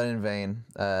vain.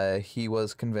 He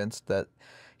was convinced that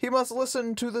he must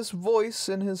listen to this voice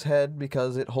in his head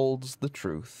because it holds the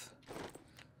truth.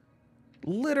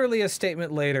 Literally a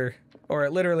statement later, or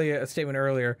literally a statement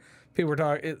earlier, people were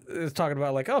talking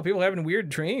about like, oh, people having weird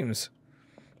dreams.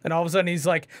 And all of a sudden he's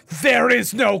like, there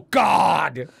is no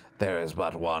God! There is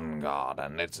but one God,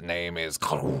 and its name is...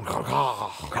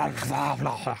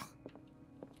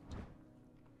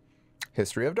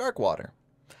 History of Darkwater.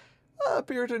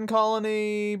 Puritan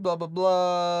colony, blah, blah,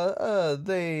 blah.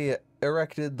 They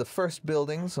erected the first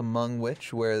buildings, among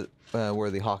which were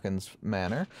the Hawkins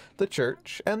Manor, the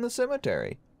church, and the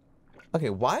cemetery. Okay,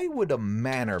 why would a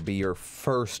manor be your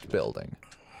first building?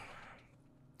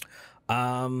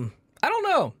 I don't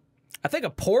know. I think a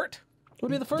port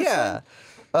would be the first Yeah. one.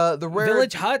 The rare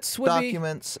Village huts would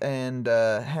documents and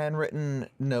handwritten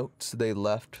notes they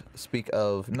left speak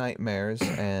of nightmares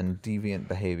and deviant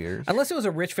behaviors. Unless it was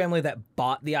a rich family that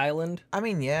bought the island I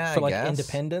mean, yeah, for I like guess.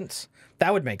 independence.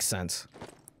 That would make sense.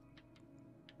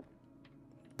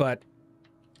 But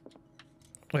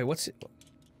wait, what's it?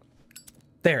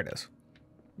 There it is.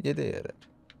 You did it.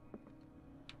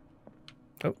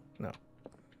 Oh, no.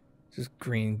 Just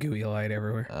green gooey light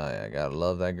everywhere. Oh, yeah, gotta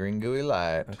love that green gooey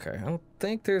light. Okay, I don't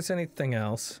think there's anything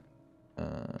else.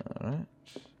 Alright.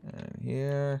 And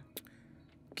here.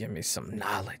 Give me some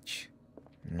knowledge.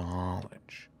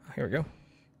 Knowledge. Here we go.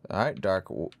 Alright, Dark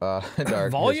Volume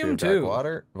History of 2. Dark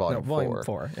Water. Volume 4. Volume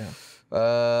 4, yeah.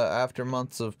 After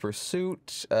months of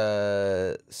pursuit,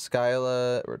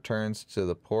 Skyla returns to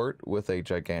the port with a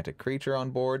gigantic creature on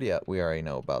board. Yeah, we already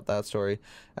know about that story.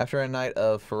 After a night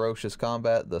of ferocious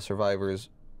combat, the survivors...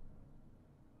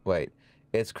 Wait.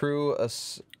 Its crew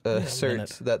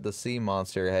asserts that the sea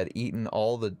monster had eaten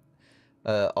all the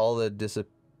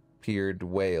disappeared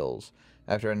whales.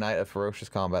 After a night of ferocious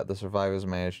combat, the survivors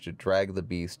managed to drag the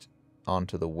beast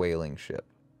onto the whaling ship.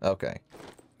 Okay.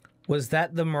 Was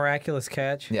that the miraculous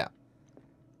catch? Yeah.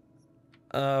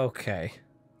 Okay.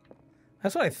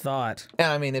 That's what I thought.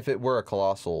 And I mean, if it were a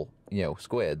colossal,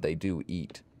 squid, they do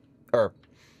eat. Or,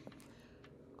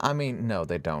 I mean, no,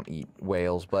 they don't eat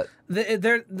whales, but...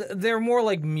 They're more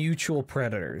like mutual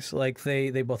predators. Like,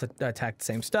 they both attack the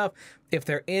same stuff. If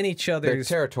they're in each other's...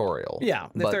 They're territorial. Yeah,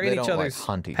 if but they're they in each don't, other's like,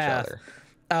 hunt each path,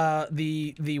 other.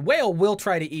 The whale will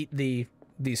try to eat the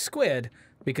squid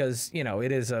because,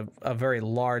 it is a very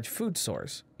large food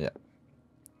source. Yeah.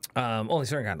 Only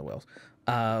certain kind of whales.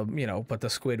 But the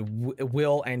squid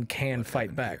will and can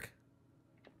fight back.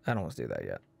 I don't want to do that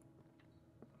yet.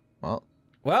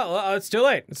 Well, it's too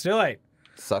late. It's too late.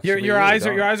 Sucks Your eyes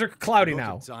are cloudy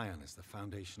now. Zion is the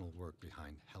foundational work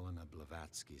behind Helena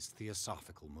Blavatsky's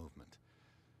Theosophical movement.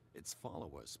 Its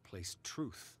followers place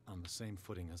truth on the same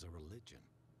footing as a religion.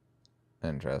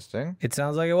 Interesting. It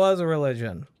sounds like it was a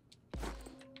religion.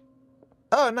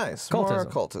 Oh, nice. Occultism. More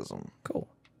occultism. Cool.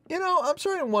 I'm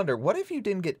starting to wonder, what if you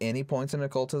didn't get any points in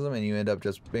occultism and you end up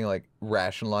just being like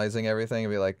rationalizing everything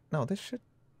and be like, no, this shit,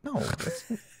 no.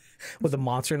 Would the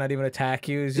monster not even attack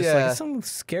you? It's just like some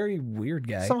scary, weird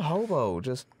guy. Some hobo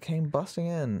just came busting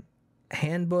in.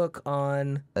 Handbook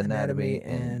on anatomy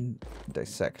and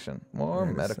dissection. More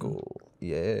medicine. medical.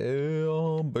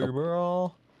 Yeah, baby.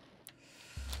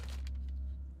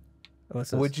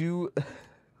 What's this? Would you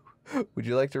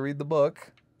like to read the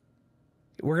book?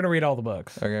 We're gonna read all the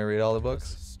books. Are we gonna read all the What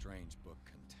books? does this strange book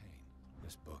contain?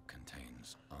 This book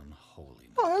contains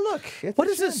unholiness. Oh, look. It's What a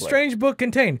does this shambler. strange book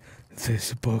contain?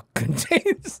 This book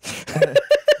contains.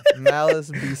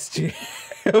 Malice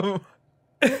bestium.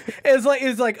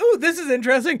 It's like, ooh, this is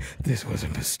interesting. This was a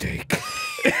mistake.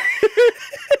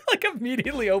 Like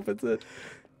immediately opens it.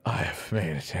 I have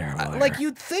made a terrible error. Like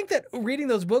you'd think that reading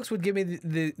those books would give me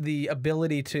the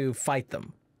ability to fight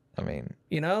them. I mean,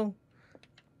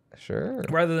 sure.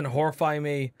 Rather than horrify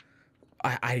me,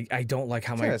 I don't like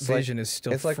how my vision is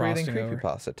still. It's like reading frosting over.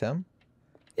 creepypasta, Tim.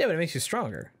 Yeah, but it makes you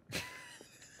stronger.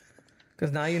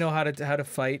 Because now you know how to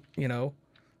fight,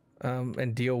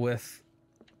 and deal with,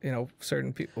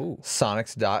 certain people. Ooh.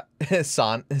 Sonic.exe.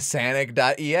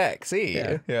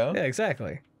 Yeah,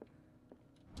 exactly.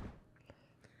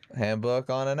 Handbook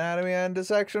on Anatomy and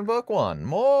Dissection, Book 1.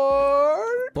 More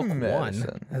Book medicine.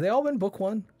 1. Have they all been Book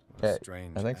 1? Yeah,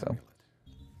 Strange I think so. amulet.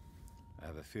 I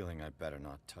have a feeling I'd better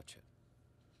not touch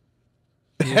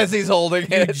it. As he's holding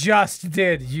You it. just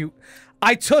did.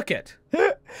 I took it.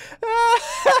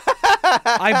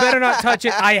 I better not touch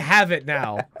it. I have it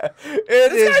now.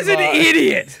 This guy's an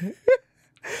idiot.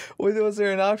 Was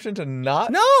there an option to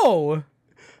not? No.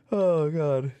 Oh,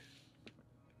 God.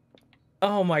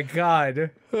 Oh, my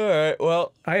God. All right,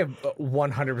 well. I am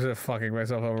 100% fucking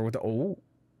myself over with the... Oh.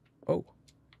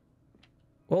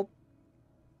 Well.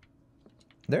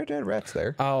 There are dead rats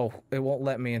there. Oh, it won't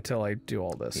let me until I do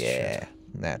all this shit.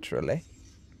 Naturally.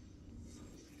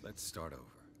 Let's start over.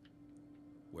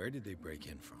 Where did they break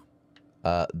in from?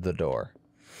 The door.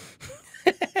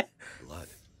 Blood.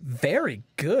 Very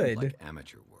good. Like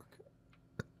amateur work.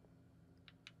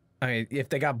 I mean, if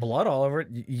they got blood all over it,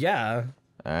 yeah.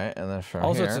 All right, and then from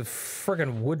Also, here. it's a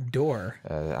friggin' wood door.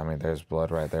 I mean, there's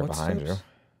blood right there behind you.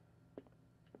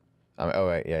 I mean, oh,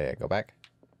 wait, yeah, go back.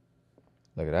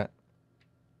 Look at that.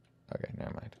 Okay,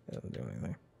 never mind. It doesn't do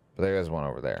anything. But there is one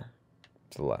over there.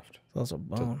 To the left. It's also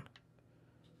bone.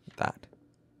 That.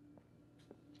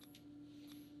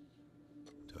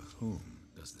 To whom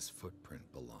does this footprint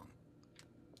belong?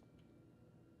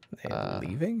 They're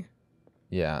leaving?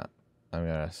 Yeah, I'm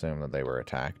going to assume that they were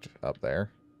attacked up there.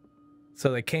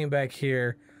 So they came back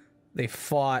here, they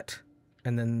fought,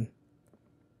 and then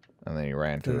he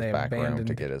ran to Then his they back room to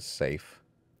abandoned- get his safe.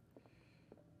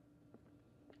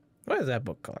 why is that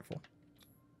book colorful?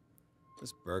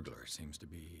 This burglar seems to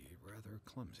be rather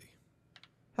clumsy.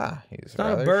 Ah, he's It's not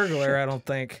a rather burglar, shit. I don't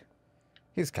think.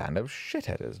 He's kind of shit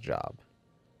at his job.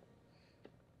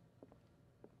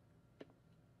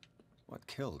 What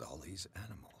killed all these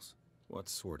animals? What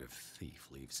sort of thief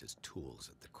leaves his tools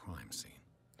at the crime scene?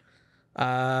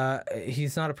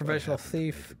 He's not a professional What happened that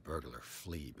made thief. the burglar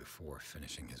flee before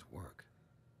finishing his work.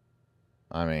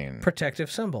 I mean,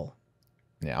 Protective symbol.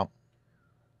 yeah.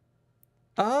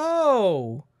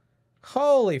 Oh!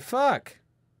 Holy fuck.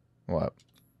 What?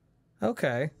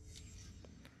 Okay.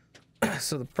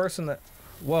 So the person that...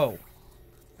 Whoa.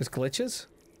 There's glitches?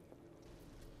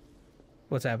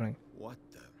 What's happening? What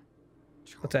the?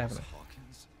 What's Charles happening?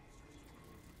 Hawkins?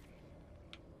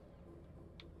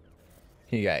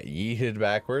 He got yeeted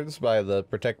backwards by the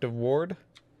protective ward.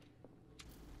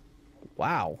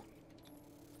 Wow.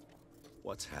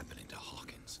 What's happening to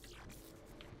Hawkins?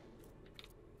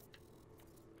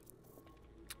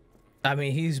 I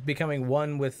mean, he's becoming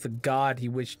one with the god he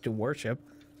wished to worship.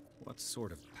 What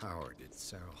sort of power did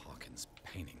Sarah Hawkins'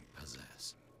 painting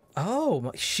possess?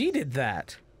 Oh, she did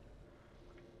that.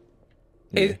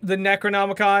 Yeah. The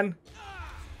Necronomicon?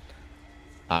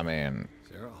 I mean,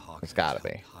 Sarah Hawkins gotta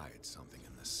helped be. hide something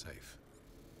in this safe.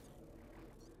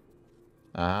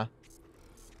 uh-huh.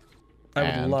 I would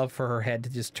And- love for her head to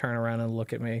just turn around and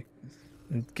look at me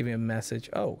and give me a message.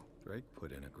 Oh, Drake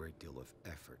put in a great deal of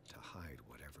effort to hide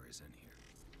whatever is in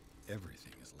here.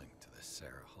 Everything is linked to the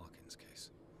Sarah Hawkins case.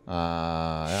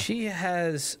 Yeah. she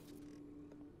has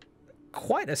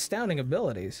quite astounding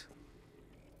abilities.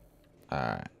 All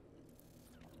right.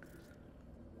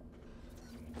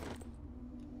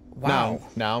 Wow.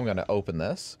 Now I'm gonna open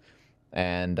this,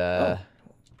 and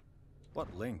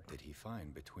What link did he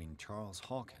find between Charles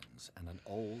Hawkins and an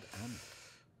old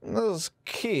amulet? this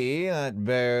key that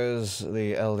bears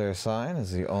the Elder Sign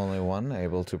is the only one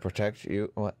able to protect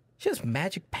you. What? She has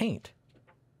magic paint.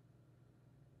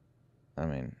 I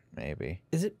mean, maybe,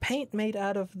 Is it paint made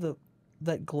out of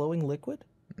that glowing liquid?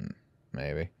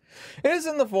 maybe. It is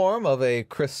in the form of a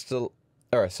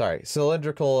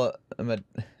cylindrical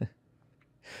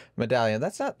medallion.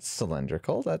 That's not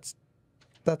cylindrical. That's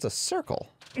a circle.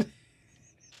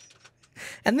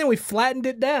 And then we flattened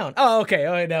it down. Oh, okay.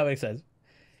 Oh, that makes sense.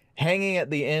 Hanging at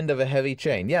the end of a heavy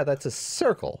chain. Yeah, that's a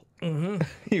circle.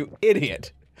 You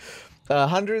idiot.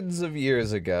 Hundreds of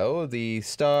years ago, the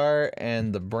star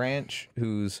and the branch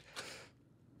whose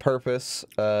purpose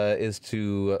is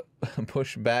to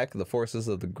push back the forces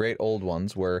of the great old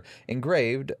ones were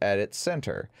engraved at its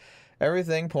center.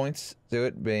 Everything points to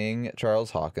it being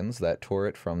Charles Hawkins that tore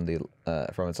it from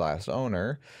its last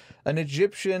owner, an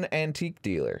Egyptian antique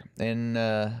dealer.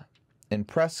 In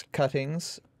press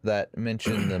cuttings that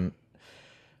mention the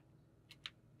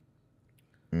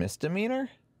misdemeanor?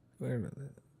 Wait a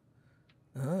minute.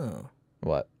 Oh,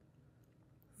 What?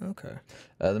 okay.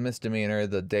 The misdemeanor,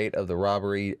 the date of the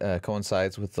robbery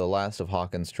coincides with the last of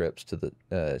Hawkins' trips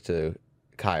to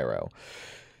Cairo.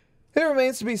 It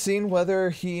remains to be seen whether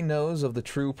he knows of the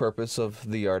true purpose of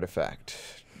the artifact.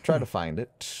 Try to find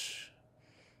it.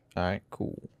 All right,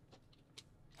 cool.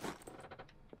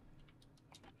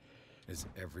 Is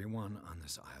everyone on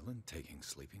this island taking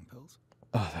sleeping pills?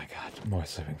 Oh, thank God. More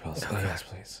sleeping pills. Oh, yes,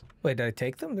 please. Wait, did I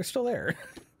take them? They're still there.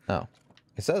 Oh.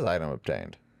 It says item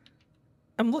obtained.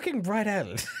 I'm looking right at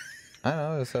it. I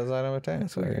know, it says item obtained.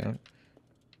 That's so, weird. you know.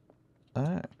 All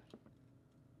right.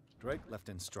 Drake left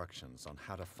instructions on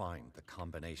how to find the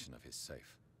combination of his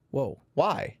safe. Whoa.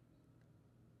 Why?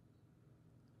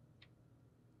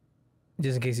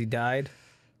 Just in case he died?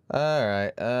 All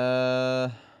right.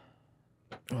 Oh,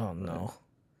 no.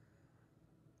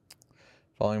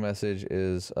 Following message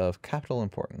is of capital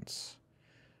importance.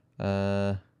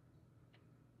 Well,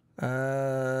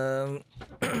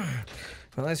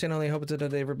 I can only hope that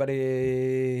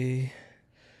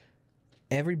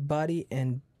everybody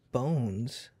and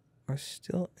Bones are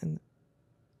still in.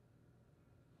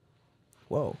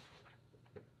 Whoa.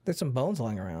 There's some bones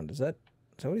lying around. Is that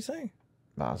what he's saying?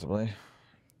 Possibly.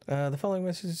 The following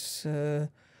message,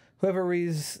 whoever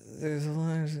reads, there's a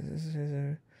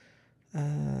line,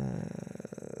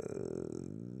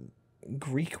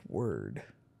 Greek word.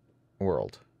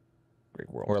 World.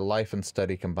 Greek world. Where life and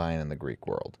study combine in the Greek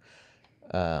world.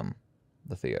 The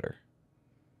theater.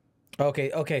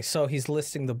 Okay, so he's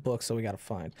listing the books that we gotta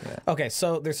find. Yeah. Okay,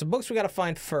 so there's some books we gotta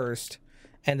find first,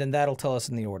 and then that'll tell us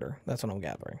in the order. That's what I'm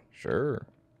gathering. Sure.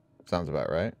 Sounds about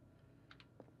right.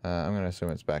 I'm going to assume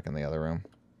it's back in the other room.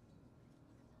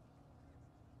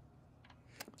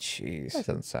 Jeez. That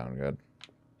doesn't sound good.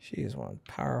 She is one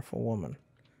powerful woman.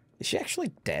 Is she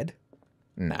actually dead?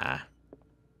 Nah.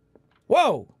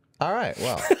 Whoa! All right,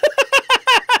 well.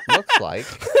 Looks like.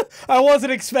 I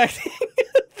wasn't expecting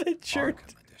the church.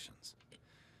 Arkham editions.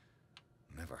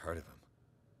 Never heard of him.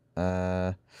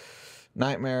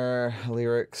 Nightmare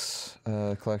lyrics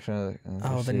collection.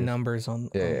 Oh, the numbers on.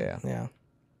 Yeah.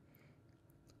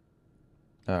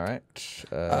 All right.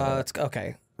 Let's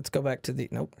okay. Let's go back to the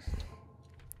nope.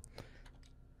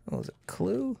 What was it?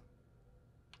 Clue?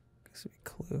 This would be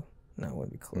Clue. No, it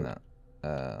wouldn't be Clue. No.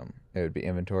 It would be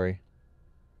inventory.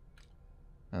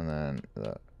 And then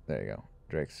there you go.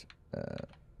 Drake's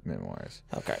memoirs.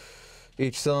 Okay.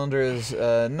 Each cylinder is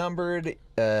numbered,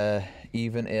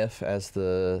 even if, as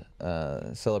the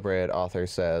celebrated author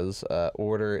says,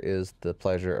 order is the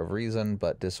pleasure of reason,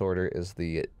 but disorder is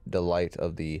the delight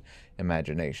of the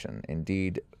imagination.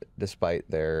 Indeed, despite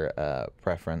their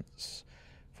preference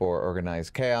for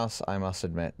organized chaos, I must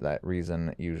admit that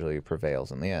reason usually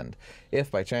prevails in the end.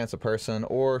 If by chance a person,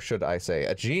 or should I say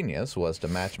a genius, was to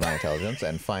match my intelligence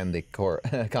and find the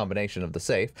combination of the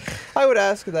safe, I would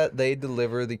ask that they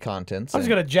deliver the contents. I'm just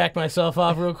going to jack myself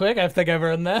off real quick. I think I've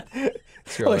earned that.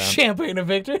 Scroll down. Champagne of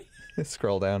victory.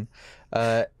 Scroll down.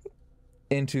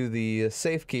 Into the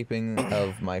safekeeping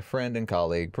of my friend and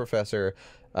colleague, Professor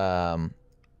Armitage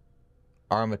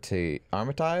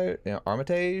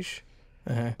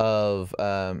of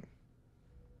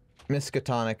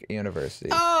Miskatonic University.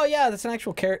 Oh yeah, that's an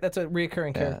actual character. That's a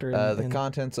recurring character. The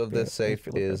contents of this safe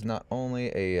is not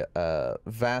only a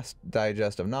vast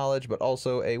digest of knowledge, but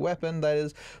also a weapon that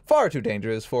is far too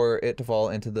dangerous for it to fall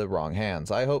into the wrong hands.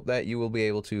 I hope that you will be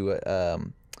able to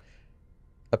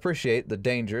appreciate the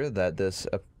danger that this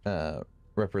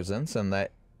represents, and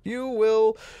that you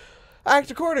will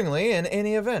act accordingly in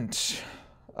any event.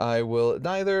 I will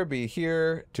neither be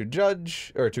here to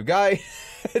judge or to guide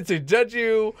to judge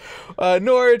you,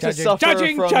 nor to suffer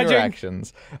from your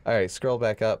actions. All right, scroll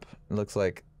back up. It looks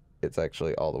like it's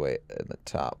actually all the way in the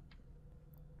top.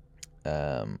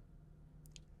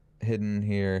 Hidden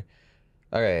here.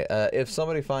 All right. If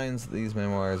somebody finds these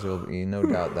memoirs, there will be no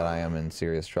doubt that I am in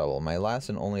serious trouble. My last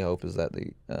and only hope is that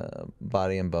the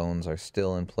body and bones are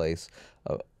still in place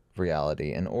of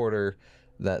reality, in order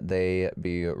that they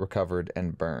be recovered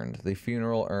and burned. The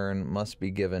funeral urn must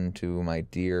be given to my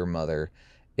dear mother,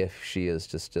 if she is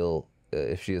still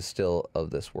of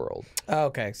this world.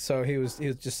 Okay, so he was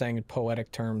just saying in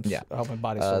poetic terms. Yeah. How my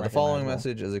body's The following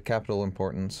message is of capital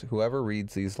importance. Whoever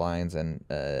reads these lines and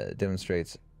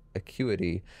demonstrates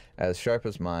acuity as sharp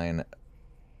as mine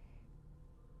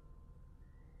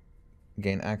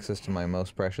gain access to my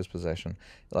most precious possession.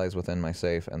 It lies within my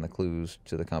safe, and the clues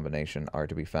to the combination are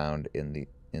to be found in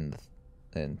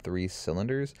 3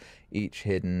 cylinders, each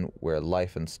hidden where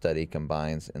life and study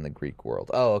combines in the Greek world.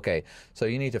 Oh, okay. So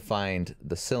you need to find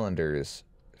the cylinders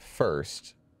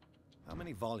first. How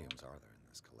many volumes are there in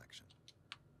this collection?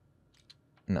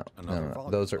 No.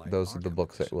 Those are the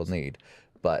books that we'll need.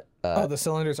 But the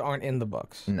cylinders aren't in the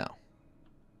books. No.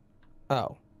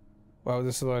 Oh. Why would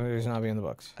the cylinders not be in the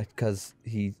books? Because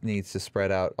he needs to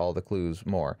spread out all the clues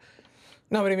more.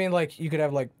 No, but I mean, like, you could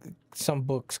have, like, some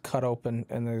books cut open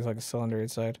and there's, like, a cylinder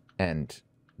inside. And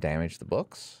damage the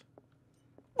books?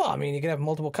 Well, I mean, you could have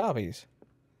multiple copies.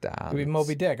 It could be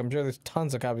Moby Dick. I'm sure there's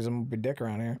tons of copies of Moby Dick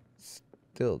around here.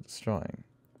 Still destroying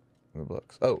the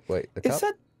books. Oh, wait. The cup? Is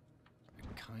that... A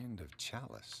kind of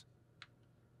chalice.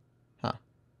 Huh.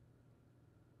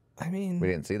 I mean... We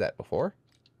didn't see that before?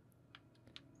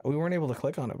 We weren't able to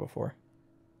click on it before.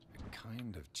 A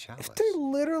kind of chalice. Is there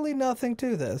literally nothing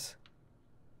to this?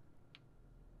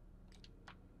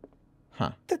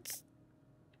 Huh. That's...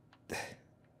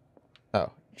 Oh,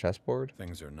 chessboard?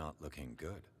 Things are not looking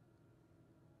good.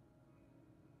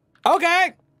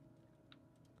 Okay!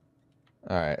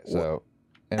 Alright, so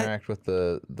interact with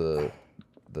the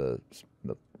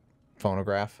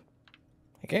phonograph.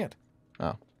 I can't.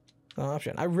 Oh. No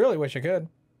option. I really wish I could.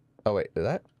 Oh, wait, did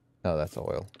that? Oh, that's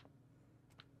oil.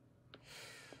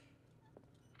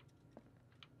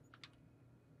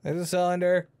 There's a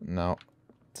cylinder. No.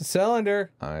 It's a cylinder.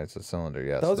 It's a cylinder,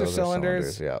 yes. Those are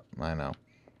cylinders. Yeah, I know.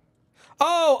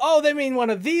 Oh, they mean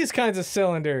one of these kinds of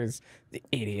cylinders. The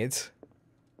idiots.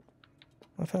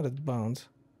 I found his bones.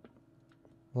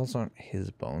 Those aren't his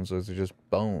bones. Those are just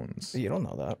bones. You don't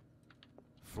know that.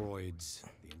 Freud's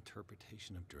The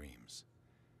Interpretation of Dreams.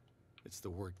 It's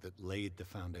the work that laid the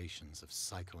foundations of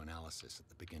psychoanalysis at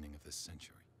the beginning of this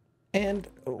century. And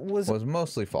was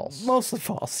mostly false. Mostly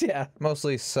false, yeah.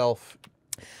 Mostly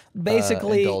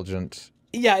basically indulgent.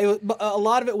 Yeah, a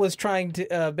lot of it was trying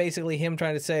to basically him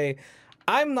trying to say,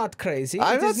 I'm not crazy.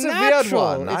 I'm It not is the weird natural.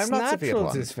 one. It's I'm not the weird natural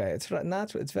one. this way. It's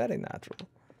natural. It's very natural.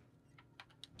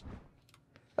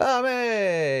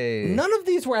 None of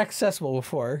these were accessible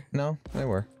before. No, they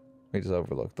were. We just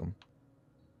overlooked them.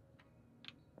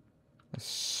 There's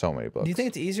so many books. Do you think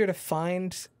it's easier to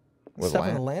find With stuff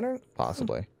in the lantern?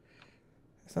 Possibly.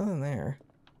 There's nothing there.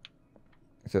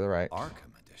 To the right.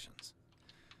 Arkham editions.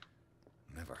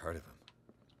 Never heard of them.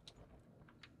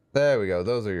 There we go.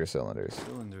 Those are your cylinders.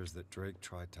 Cylinders that Drake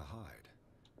tried to hide.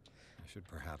 I should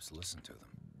perhaps listen to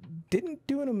them. Didn't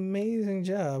do an amazing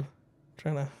job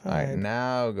trying to All right, hide.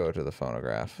 now go to the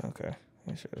phonograph. Okay.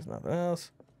 Make sure there's nothing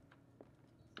else.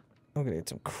 I'm gonna get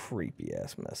some creepy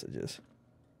ass messages.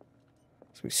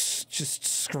 So just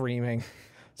screaming.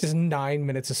 Just 9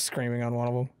 minutes of screaming on one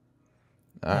of them.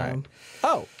 All right.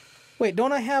 Oh, wait,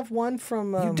 don't I have one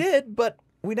from... You did, but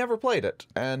we never played it.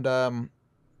 And I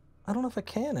don't know if I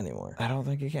can anymore. I don't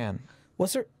think you can.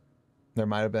 Was there There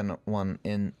might have been one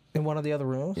in... in one of the other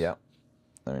rooms? Yeah.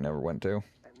 That we never went to.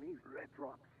 And these red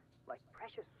drops, like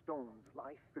precious stones,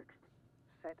 lie fixed,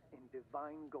 set in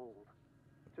divine gold.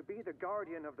 To be the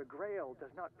guardian of the Grail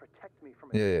does not protect me from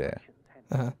its actions,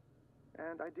 Henry. Uh-huh.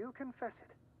 And I do confess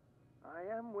it. I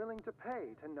am willing to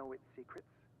pay to know its secrets.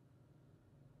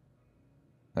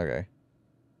 Okay.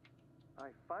 I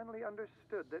finally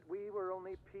understood that we were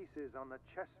only pieces on the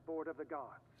chessboard of the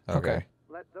gods. Okay.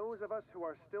 Let those of us who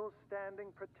are still standing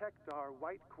protect our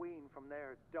White Queen from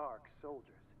their dark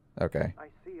soldiers. Okay. I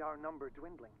see our number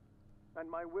dwindling, and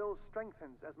my will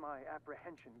strengthens as my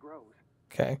apprehension grows.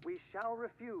 Okay. We shall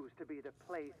refuse to be the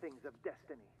playthings of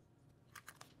destiny.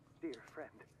 Dear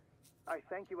friend, I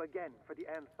thank you again for the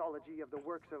anthology of the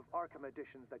works of Arkham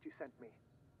editions that you sent me.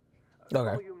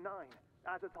 Okay. Volume 9,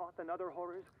 Azathoth and Other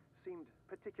Horrors, seemed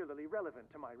particularly relevant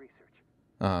to my research.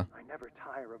 Uh-huh. I never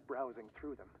tire of browsing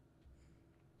through them.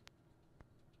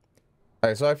 All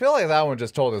right, so I feel like that one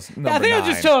just told us number Yeah, I think 9. I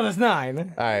just told us 9 All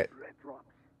right. Red drops,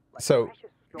 like So, precious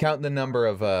stones count the number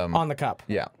of... on the cup.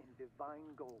 Yeah. in divine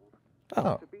gold.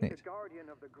 Oh, To be neat. the guardian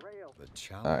of the Grail. The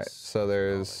chalice. All right, so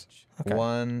there's Okay.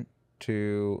 1,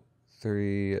 2,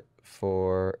 3,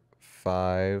 4,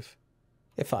 5,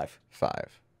 Yeah, 5.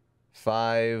 5.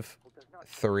 5, Does not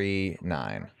 3,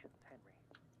 9. questions,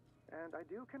 Henry. And I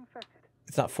do confess it.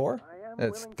 It's not 4? I am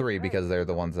It's willing to 3 pay because they're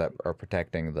the for ones that are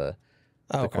protecting the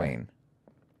queen.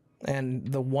 And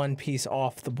the one piece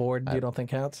off the board you don't think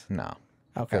counts? No,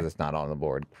 Okay. because it's not on the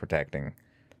board protecting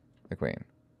the queen.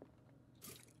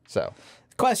 So,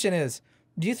 Question is,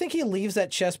 do you think he leaves that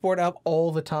chessboard up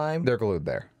all the time? they're glued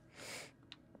there.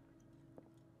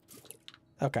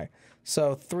 Okay.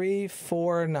 So 3,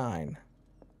 4, 9.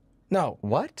 No.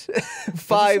 What?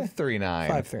 5, 3, 9.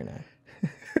 5, 3, 9.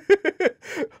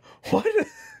 What?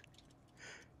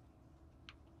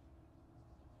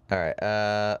 All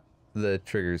right. The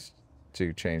triggers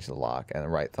to change the lock and the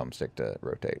right thumbstick to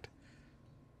rotate.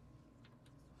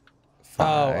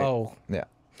 5. Oh. Yeah.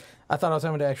 I thought I was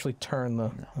having to actually turn the...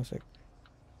 I was like,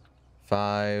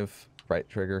 5, right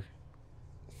trigger.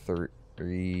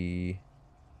 3,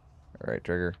 right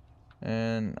trigger.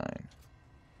 And 9.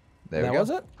 There we that go. was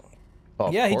it? Oh,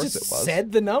 of Yeah, he course just it was.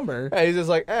 said the number. Yeah, he's just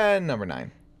like, number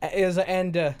 9.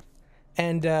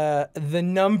 And the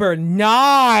number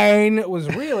 9 was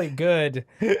really good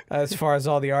as far as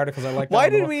all the articles. I like. Why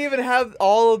did we even have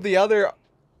all of the other,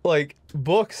 like,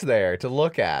 books there to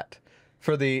look at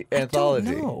for the anthology?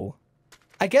 I don't know.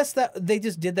 I guess that they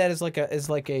just did that as like a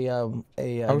Are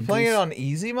we playing it on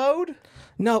easy mode?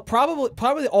 No,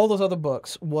 probably all those other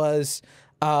books was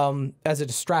as a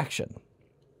distraction.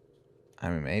 I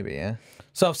mean, maybe, yeah.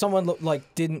 So if someone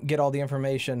like didn't get all the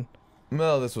information,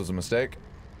 No, this was a mistake.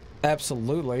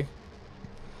 absolutely.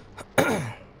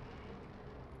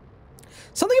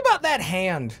 Something about that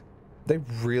hand. They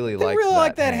really They like really that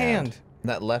like that hand.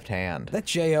 That left hand. That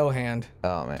JO hand.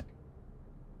 Oh, man.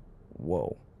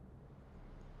 Whoa.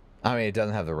 I mean, it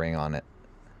doesn't have the ring on it.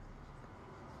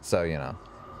 So, you know.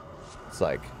 It's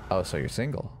like, oh, so you're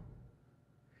single.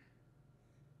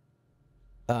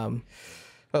 That's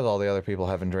all the other people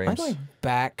having I'm dreams. going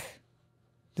back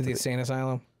to the insane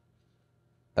asylum.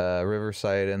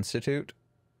 Riverside Institute?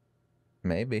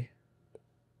 Maybe.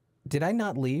 Did I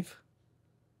not leave?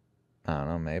 I don't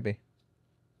know, maybe.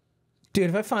 Dude,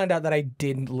 if I find out that I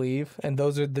didn't leave and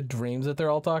those are the dreams that they're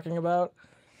all talking about,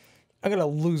 I'm gonna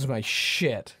lose my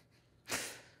shit.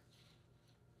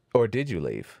 Or did you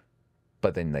leave?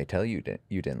 But then they tell you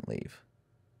you didn't leave.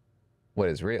 What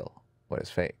is real? What is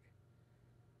fake?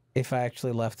 If I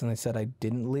actually left and they said I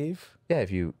didn't leave, Yeah,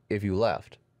 if you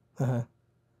left uh-huh.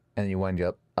 and you wind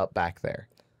up back there.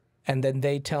 And then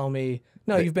they tell me,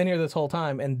 no, you've been here this whole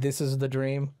time and this is the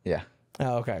dream. Yeah.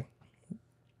 Oh, okay.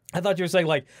 I thought you were saying,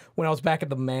 like, when I was back at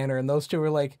the manor and those two were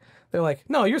like, they're like,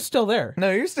 no, you're still there.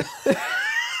 No, you're still...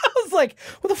 I was like,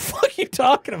 what the fuck are you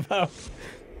talking about?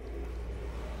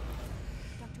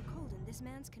 Dr. Colden, this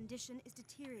man's condition is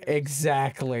deteriorating.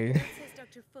 Exactly. That says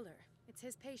Dr. Fuller. It's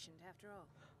his patient, after all.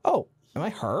 Oh, am I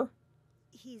her?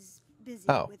 He's busy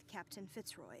with Captain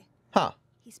Fitzroy. Huh.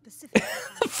 He specifically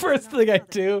The first thing I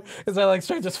do is I like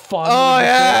start just fondling. Oh,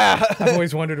 yeah! I've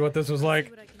always wondered what this was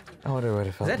like. I wonder what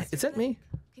it felt like. Is that me?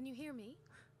 Can you hear me?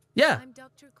 Yeah. I'm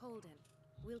Dr. Colden.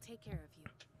 We'll take care of you.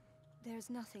 There's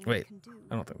nothing Wait, you can do.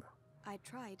 I don't think that. I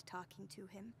tried talking to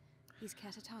him. He's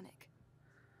catatonic.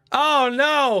 Oh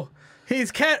no!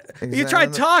 You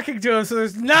tried talking to him, so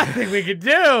there's nothing we could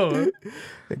do.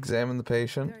 Examine the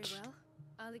patient. Very well.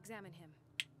 I'll examine him.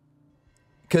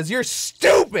 Cause you're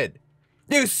stupid!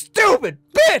 You stupid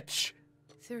bitch!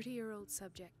 30-year-old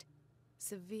subject.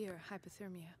 Severe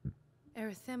hypothermia.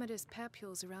 Erythematous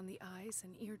papules around the eyes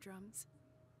and eardrums.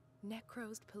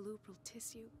 Necrosed palpebral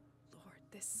tissue. Lord,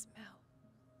 this smell.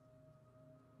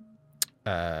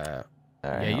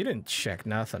 Yeah, you didn't check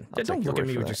nothing. I'll Don't take your look at word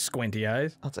me for with that. your squinty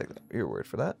eyes. I'll take your word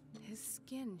for that. His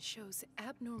skin shows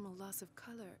abnormal loss of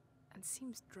color and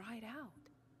seems dried out.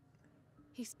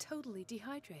 He's totally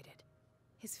dehydrated.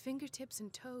 His fingertips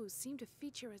and toes seem to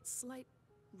feature a slight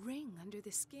ring under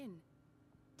the skin.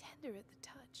 Tender at the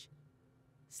touch.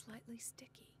 Slightly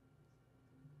sticky.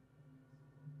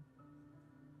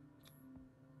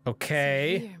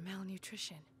 Okay. Severe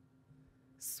malnutrition.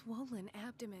 Swollen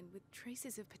abdomen with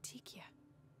traces of petechia.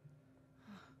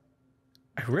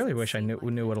 I really wish I knew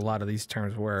what a lot of these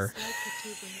terms were. Slight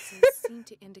protuberances seem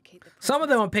to indicate the Some of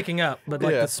them I'm picking up, but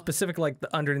like Yeah. the specific, like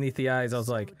the underneath the eyes, I was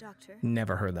like, Doctor,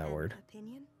 never heard that an word.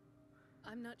 opinion?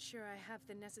 I'm not sure I have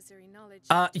the necessary knowledge.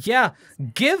 Yeah,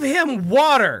 give him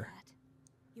water.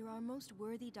 You're our most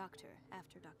worthy doctor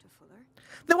after Dr. Fuller.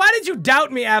 Then why did you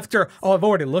doubt me after? Oh, I've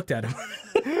already looked at him.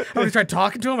 I already tried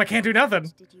talking to him. I can't do nothing.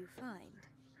 What did you find?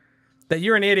 That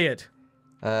you're an idiot.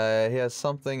 He has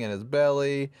something in his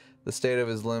belly. The state of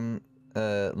his limbs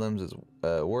is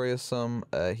worrisome.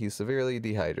 He's severely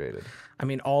dehydrated. I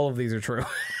mean, all of these are true.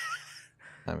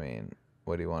 I mean,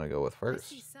 what do you want to go with I first?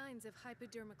 see signs of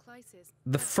hypodermoclysis.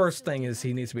 The first thing is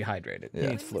he needs to be hydrated. Yeah. He When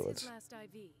needs was fluids. his last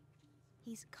IV?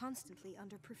 He's constantly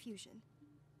under perfusion.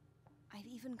 I've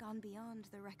even gone beyond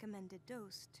the recommended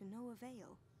dose to no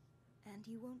avail. And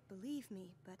you won't believe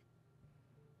me, but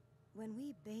when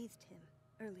we bathed him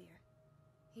earlier,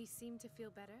 He seemed to feel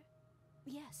better?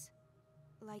 yes,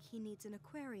 like he needs an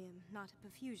aquarium, not a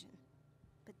perfusion.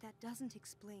 But that doesn't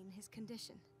explain his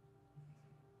condition.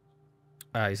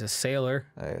 He's a sailor.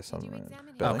 I have Did something you in his examine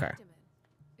his belly. Okay. abdomen?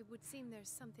 It would seem there's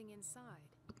something inside.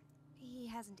 He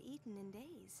hasn't eaten in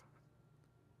days.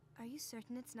 Are you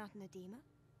certain it's not an edema?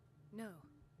 No.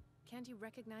 Can't you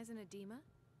recognize an edema?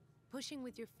 Pushing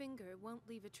with your finger won't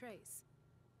leave a trace.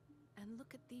 And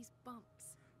look at these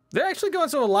bumps. They're actually going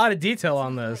into a lot of detail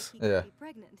on Like this. he could Yeah. be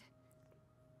pregnant.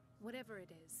 Whatever it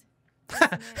is. This man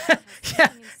has Yeah,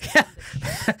 something inside that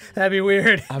should be That'd be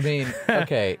weird. I mean,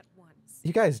 okay, at once.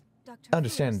 you guys Dr. Fuller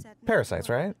understand said not parasites,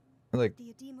 to worry. right? Like, The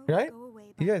edema right? will go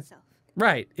away by You guys- itself.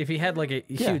 Right. If he had like a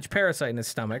Yeah. huge parasite in his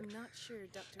stomach, I'm not sure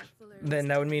Dr. Fuller then is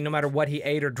that would mean no matter what he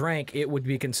ate or drank, it would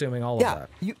be consuming all of yeah,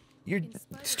 that. you're in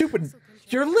spite of stupid. muscle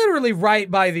You're contraction. literally right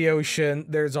by the ocean.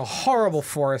 There's a horrible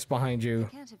forest behind you.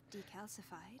 Can't have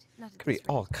decalcified. Not at Could be this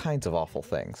all rate. kinds of awful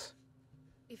things.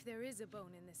 If there is a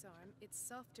bone in this arm, it's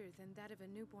softer than that of a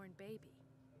newborn baby.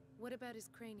 What about his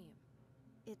cranium?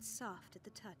 It's soft at the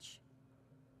touch.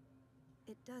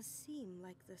 It does seem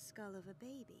like the skull of a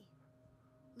baby.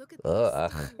 Look at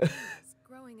Ugh. these skinny wings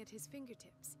growing at his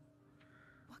fingertips.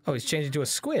 What Oh, could he's be changed into a happening?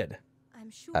 squid. I'm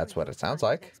sure That's what you'll it sounds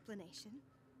find an like. Explanation.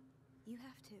 You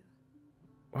have to.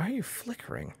 Why are you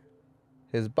flickering?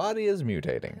 His body is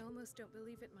mutating. I almost don't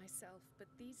believe it myself, but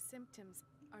these symptoms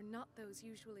are not those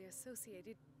usually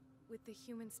associated with the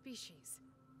human species.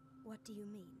 What do you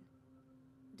mean?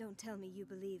 Don't tell me you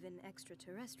believe in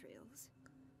extraterrestrials.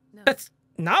 No. That's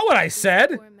not what I this said.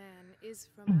 poor man is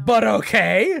from our But world,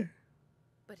 okay.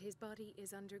 but his body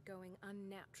is undergoing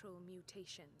unnatural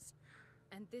mutations.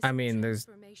 And this I mean, there's.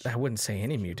 transformation I wouldn't say is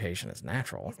any pure. mutation is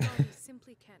natural. His body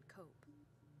simply can't cope.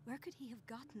 Where could he have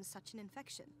gotten such an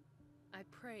infection? I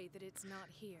pray that it's not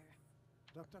here.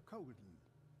 Dr. Colden,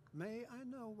 may I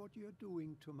know what you're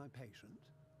doing to my patient?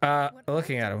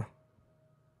 Looking at him.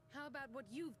 How about what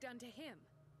you've done to him?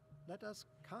 Let us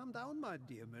calm down, my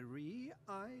dear Marie.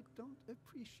 I don't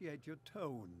appreciate your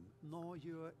tone, nor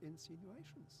your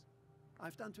insinuations.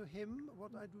 I've done to him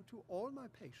what I do to all my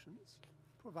patients,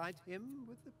 provide him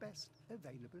with the best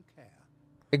available care.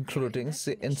 including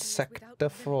the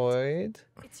insectoid.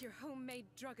 It's your homemade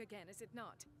drug again, is it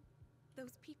not?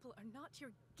 Those people are not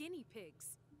your guinea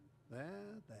pigs.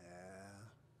 There.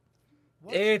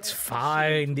 It's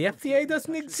fine. The FDA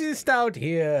doesn't exist out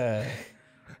here.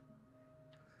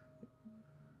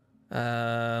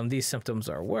 These symptoms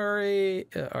are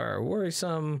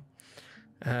worrisome.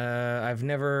 I've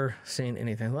never seen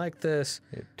anything like this.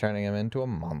 You're turning him into a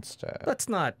monster. Let's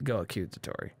not go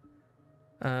accusatory.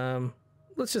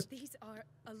 Let's just. These are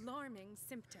alarming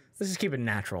symptoms. Let's just keep it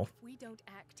natural. If we don't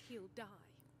act, he'll die.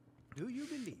 Do you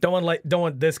believe? Don't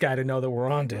want this guy to know that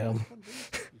we're on to him.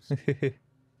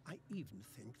 I even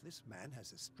think this man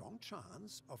has a strong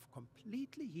chance of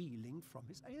completely healing from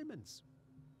his ailments.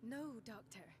 No,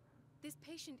 Doctor. This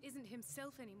patient isn't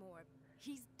himself anymore.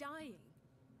 He's dying.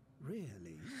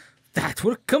 Really? That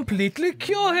will completely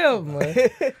cure him.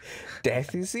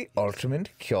 Death is the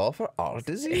ultimate cure for all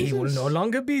diseases. He will no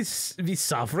longer be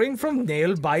suffering from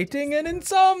nail biting and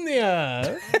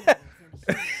insomnia.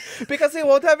 Because he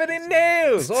won't have any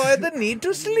nails or the need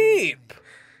to sleep.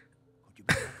 Could you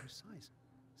be more precise?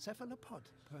 Cephalopod,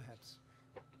 perhaps.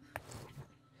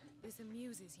 This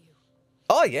amuses you.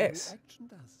 Oh, yes. Action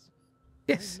does.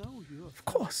 Yes, I know you're of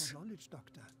course. full of knowledge,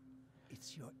 Doctor.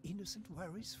 It's your innocent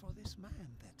worries for this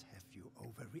man that have you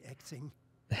overreacting.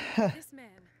 This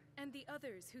man and the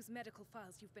others whose medical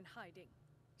files you've been hiding.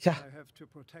 Yeah. I have to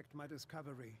protect my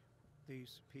discovery.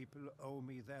 These people owe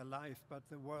me their life, but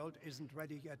the world isn't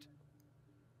ready yet.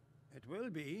 It will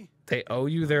be. They owe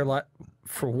you their life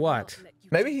for what?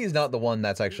 Maybe he's not the one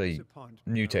that's actually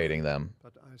mutating them.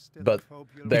 But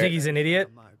you think he's an idiot?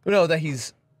 No, that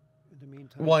he's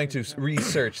wanting to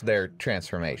research their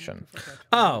transformation.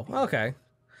 Oh, okay.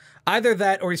 Either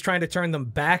that, or he's trying to turn them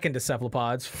back into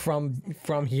cephalopods from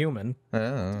human. Oh,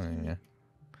 yeah.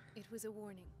 It was a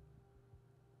warning.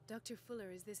 Dr.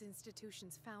 Fuller is this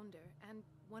institution's founder and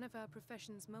one of our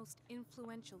profession's most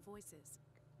influential voices.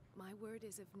 My word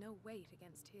is of no weight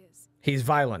against his. He's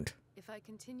violent. If I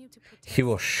continue to protest, He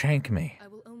will shank me. I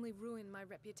will only ruin my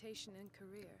reputation and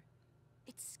career.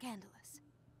 It's scandalous.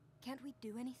 Can't we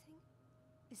do anything?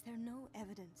 Is there no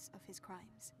evidence of his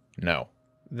crimes? No.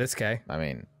 This guy. I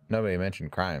mean, nobody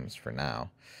mentioned crimes for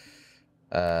now.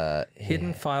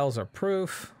 Hidden files are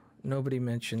proof. Nobody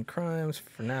mentioned crimes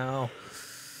for now.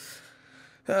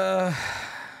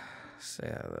 Stay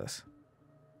out of this.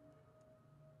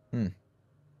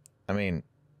 I mean,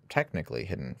 technically,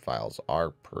 hidden files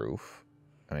are proof.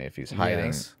 I mean, if he's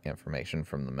hiding information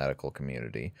from the medical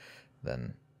community,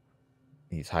 then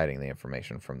he's hiding the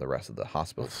information from the rest of the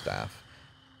hospital staff.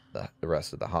 The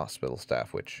rest of the hospital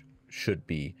staff, which should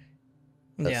be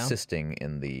assisting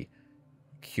in the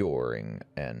curing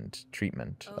and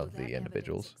treatment of the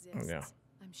individuals. Yeah.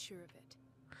 I'm sure of it.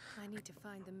 I need to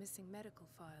find the missing medical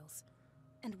files.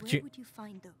 And where would you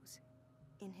find those?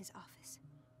 In his office.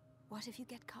 What if you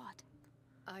get caught?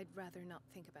 I'd rather not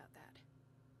think about that.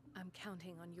 I'm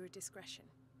counting on your discretion.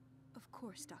 Of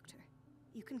course, Doctor.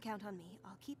 You can count on me.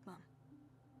 I'll keep Mum.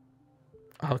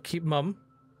 I'll keep Mum.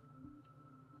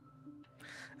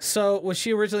 So, was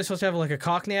she originally supposed to have like a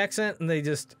Cockney accent and they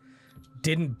just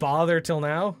didn't bother till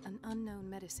now? An unknown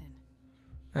medicine.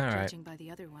 All right. Judging by the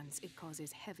other ones, it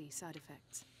causes heavy side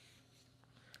effects.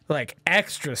 Like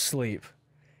extra sleep.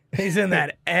 He's in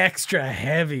that extra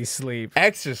heavy sleep.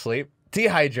 Extra sleep,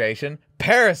 dehydration,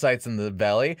 parasites in the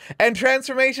belly, and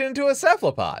transformation into a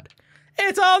cephalopod.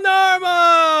 It's all normal.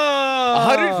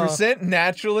 100%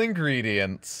 natural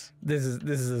ingredients. This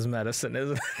is his medicine,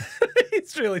 isn't it?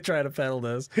 He's really trying to peddle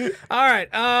this. All right.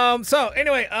 So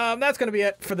anyway, that's gonna be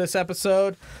it for this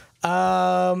episode. Things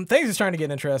are starting to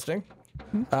get interesting.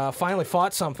 Finally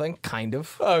fought something, kind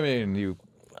of. I mean,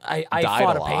 I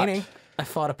fought a painting.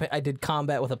 I did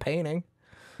combat with a painting.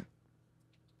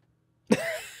 I'm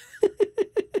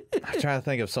trying to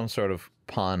think of some sort of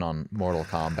pun on Mortal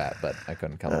Kombat, but I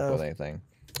couldn't come up with anything.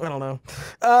 I don't know.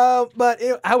 But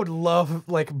I would love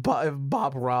like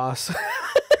Bob Ross.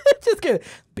 Just gonna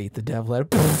beat the devil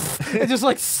out of it. Just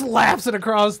like slaps it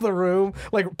across the room,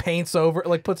 like paints over,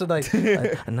 like puts a nice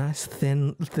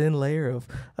thin layer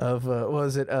of what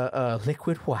was it,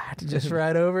 liquid white just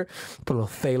right over. Put a little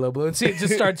phthalo blue and see it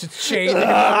just starts changing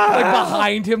like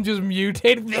behind him, just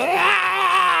mutated. Little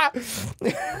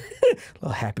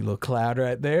happy little cloud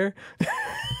right there.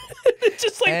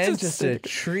 Just like and just a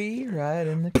tree right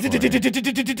in the corner. Just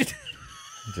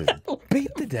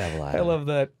beat the devil out. I love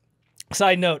that.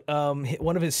 Side note,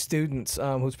 one of his students,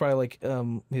 who's probably like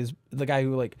the guy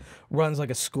who like runs like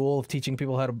a school of teaching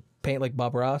people how to paint like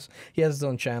Bob Ross. He has his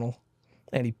own channel,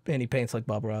 and he paints like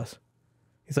Bob Ross.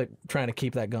 He's like trying to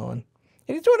keep that going.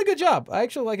 And he's doing a good job. I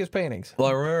actually like his paintings. Well,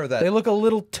 I remember that. They look a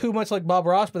little too much like Bob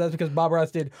Ross, but that's because Bob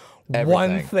Ross did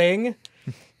one thing.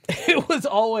 It was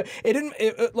always,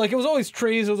 it was always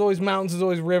trees, it was always mountains, it was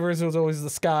always rivers, it was always the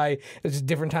sky. It was just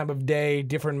different time of day,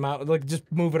 different mountain, like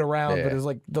just move it around. Yeah. But it was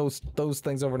like those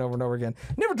things over and over and over again.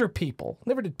 Never drew people.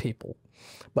 Never did people.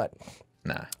 But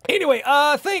Nah. anyway,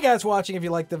 thank you guys for watching. If you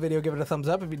liked the video, give it a thumbs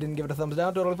up. If you didn't, give it a thumbs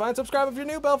down. Totally fine. Subscribe if you're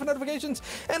new, bell for notifications,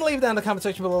 and leave down in the comment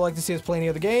section below like to see us play any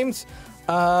other games.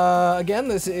 Again,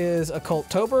 this is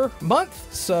Occultober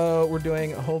month, so we're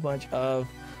doing a whole bunch of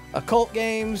occult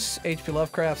games, H.P.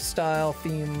 Lovecraft style,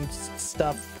 themed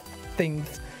stuff,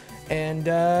 things. And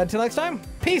until next time,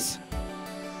 peace!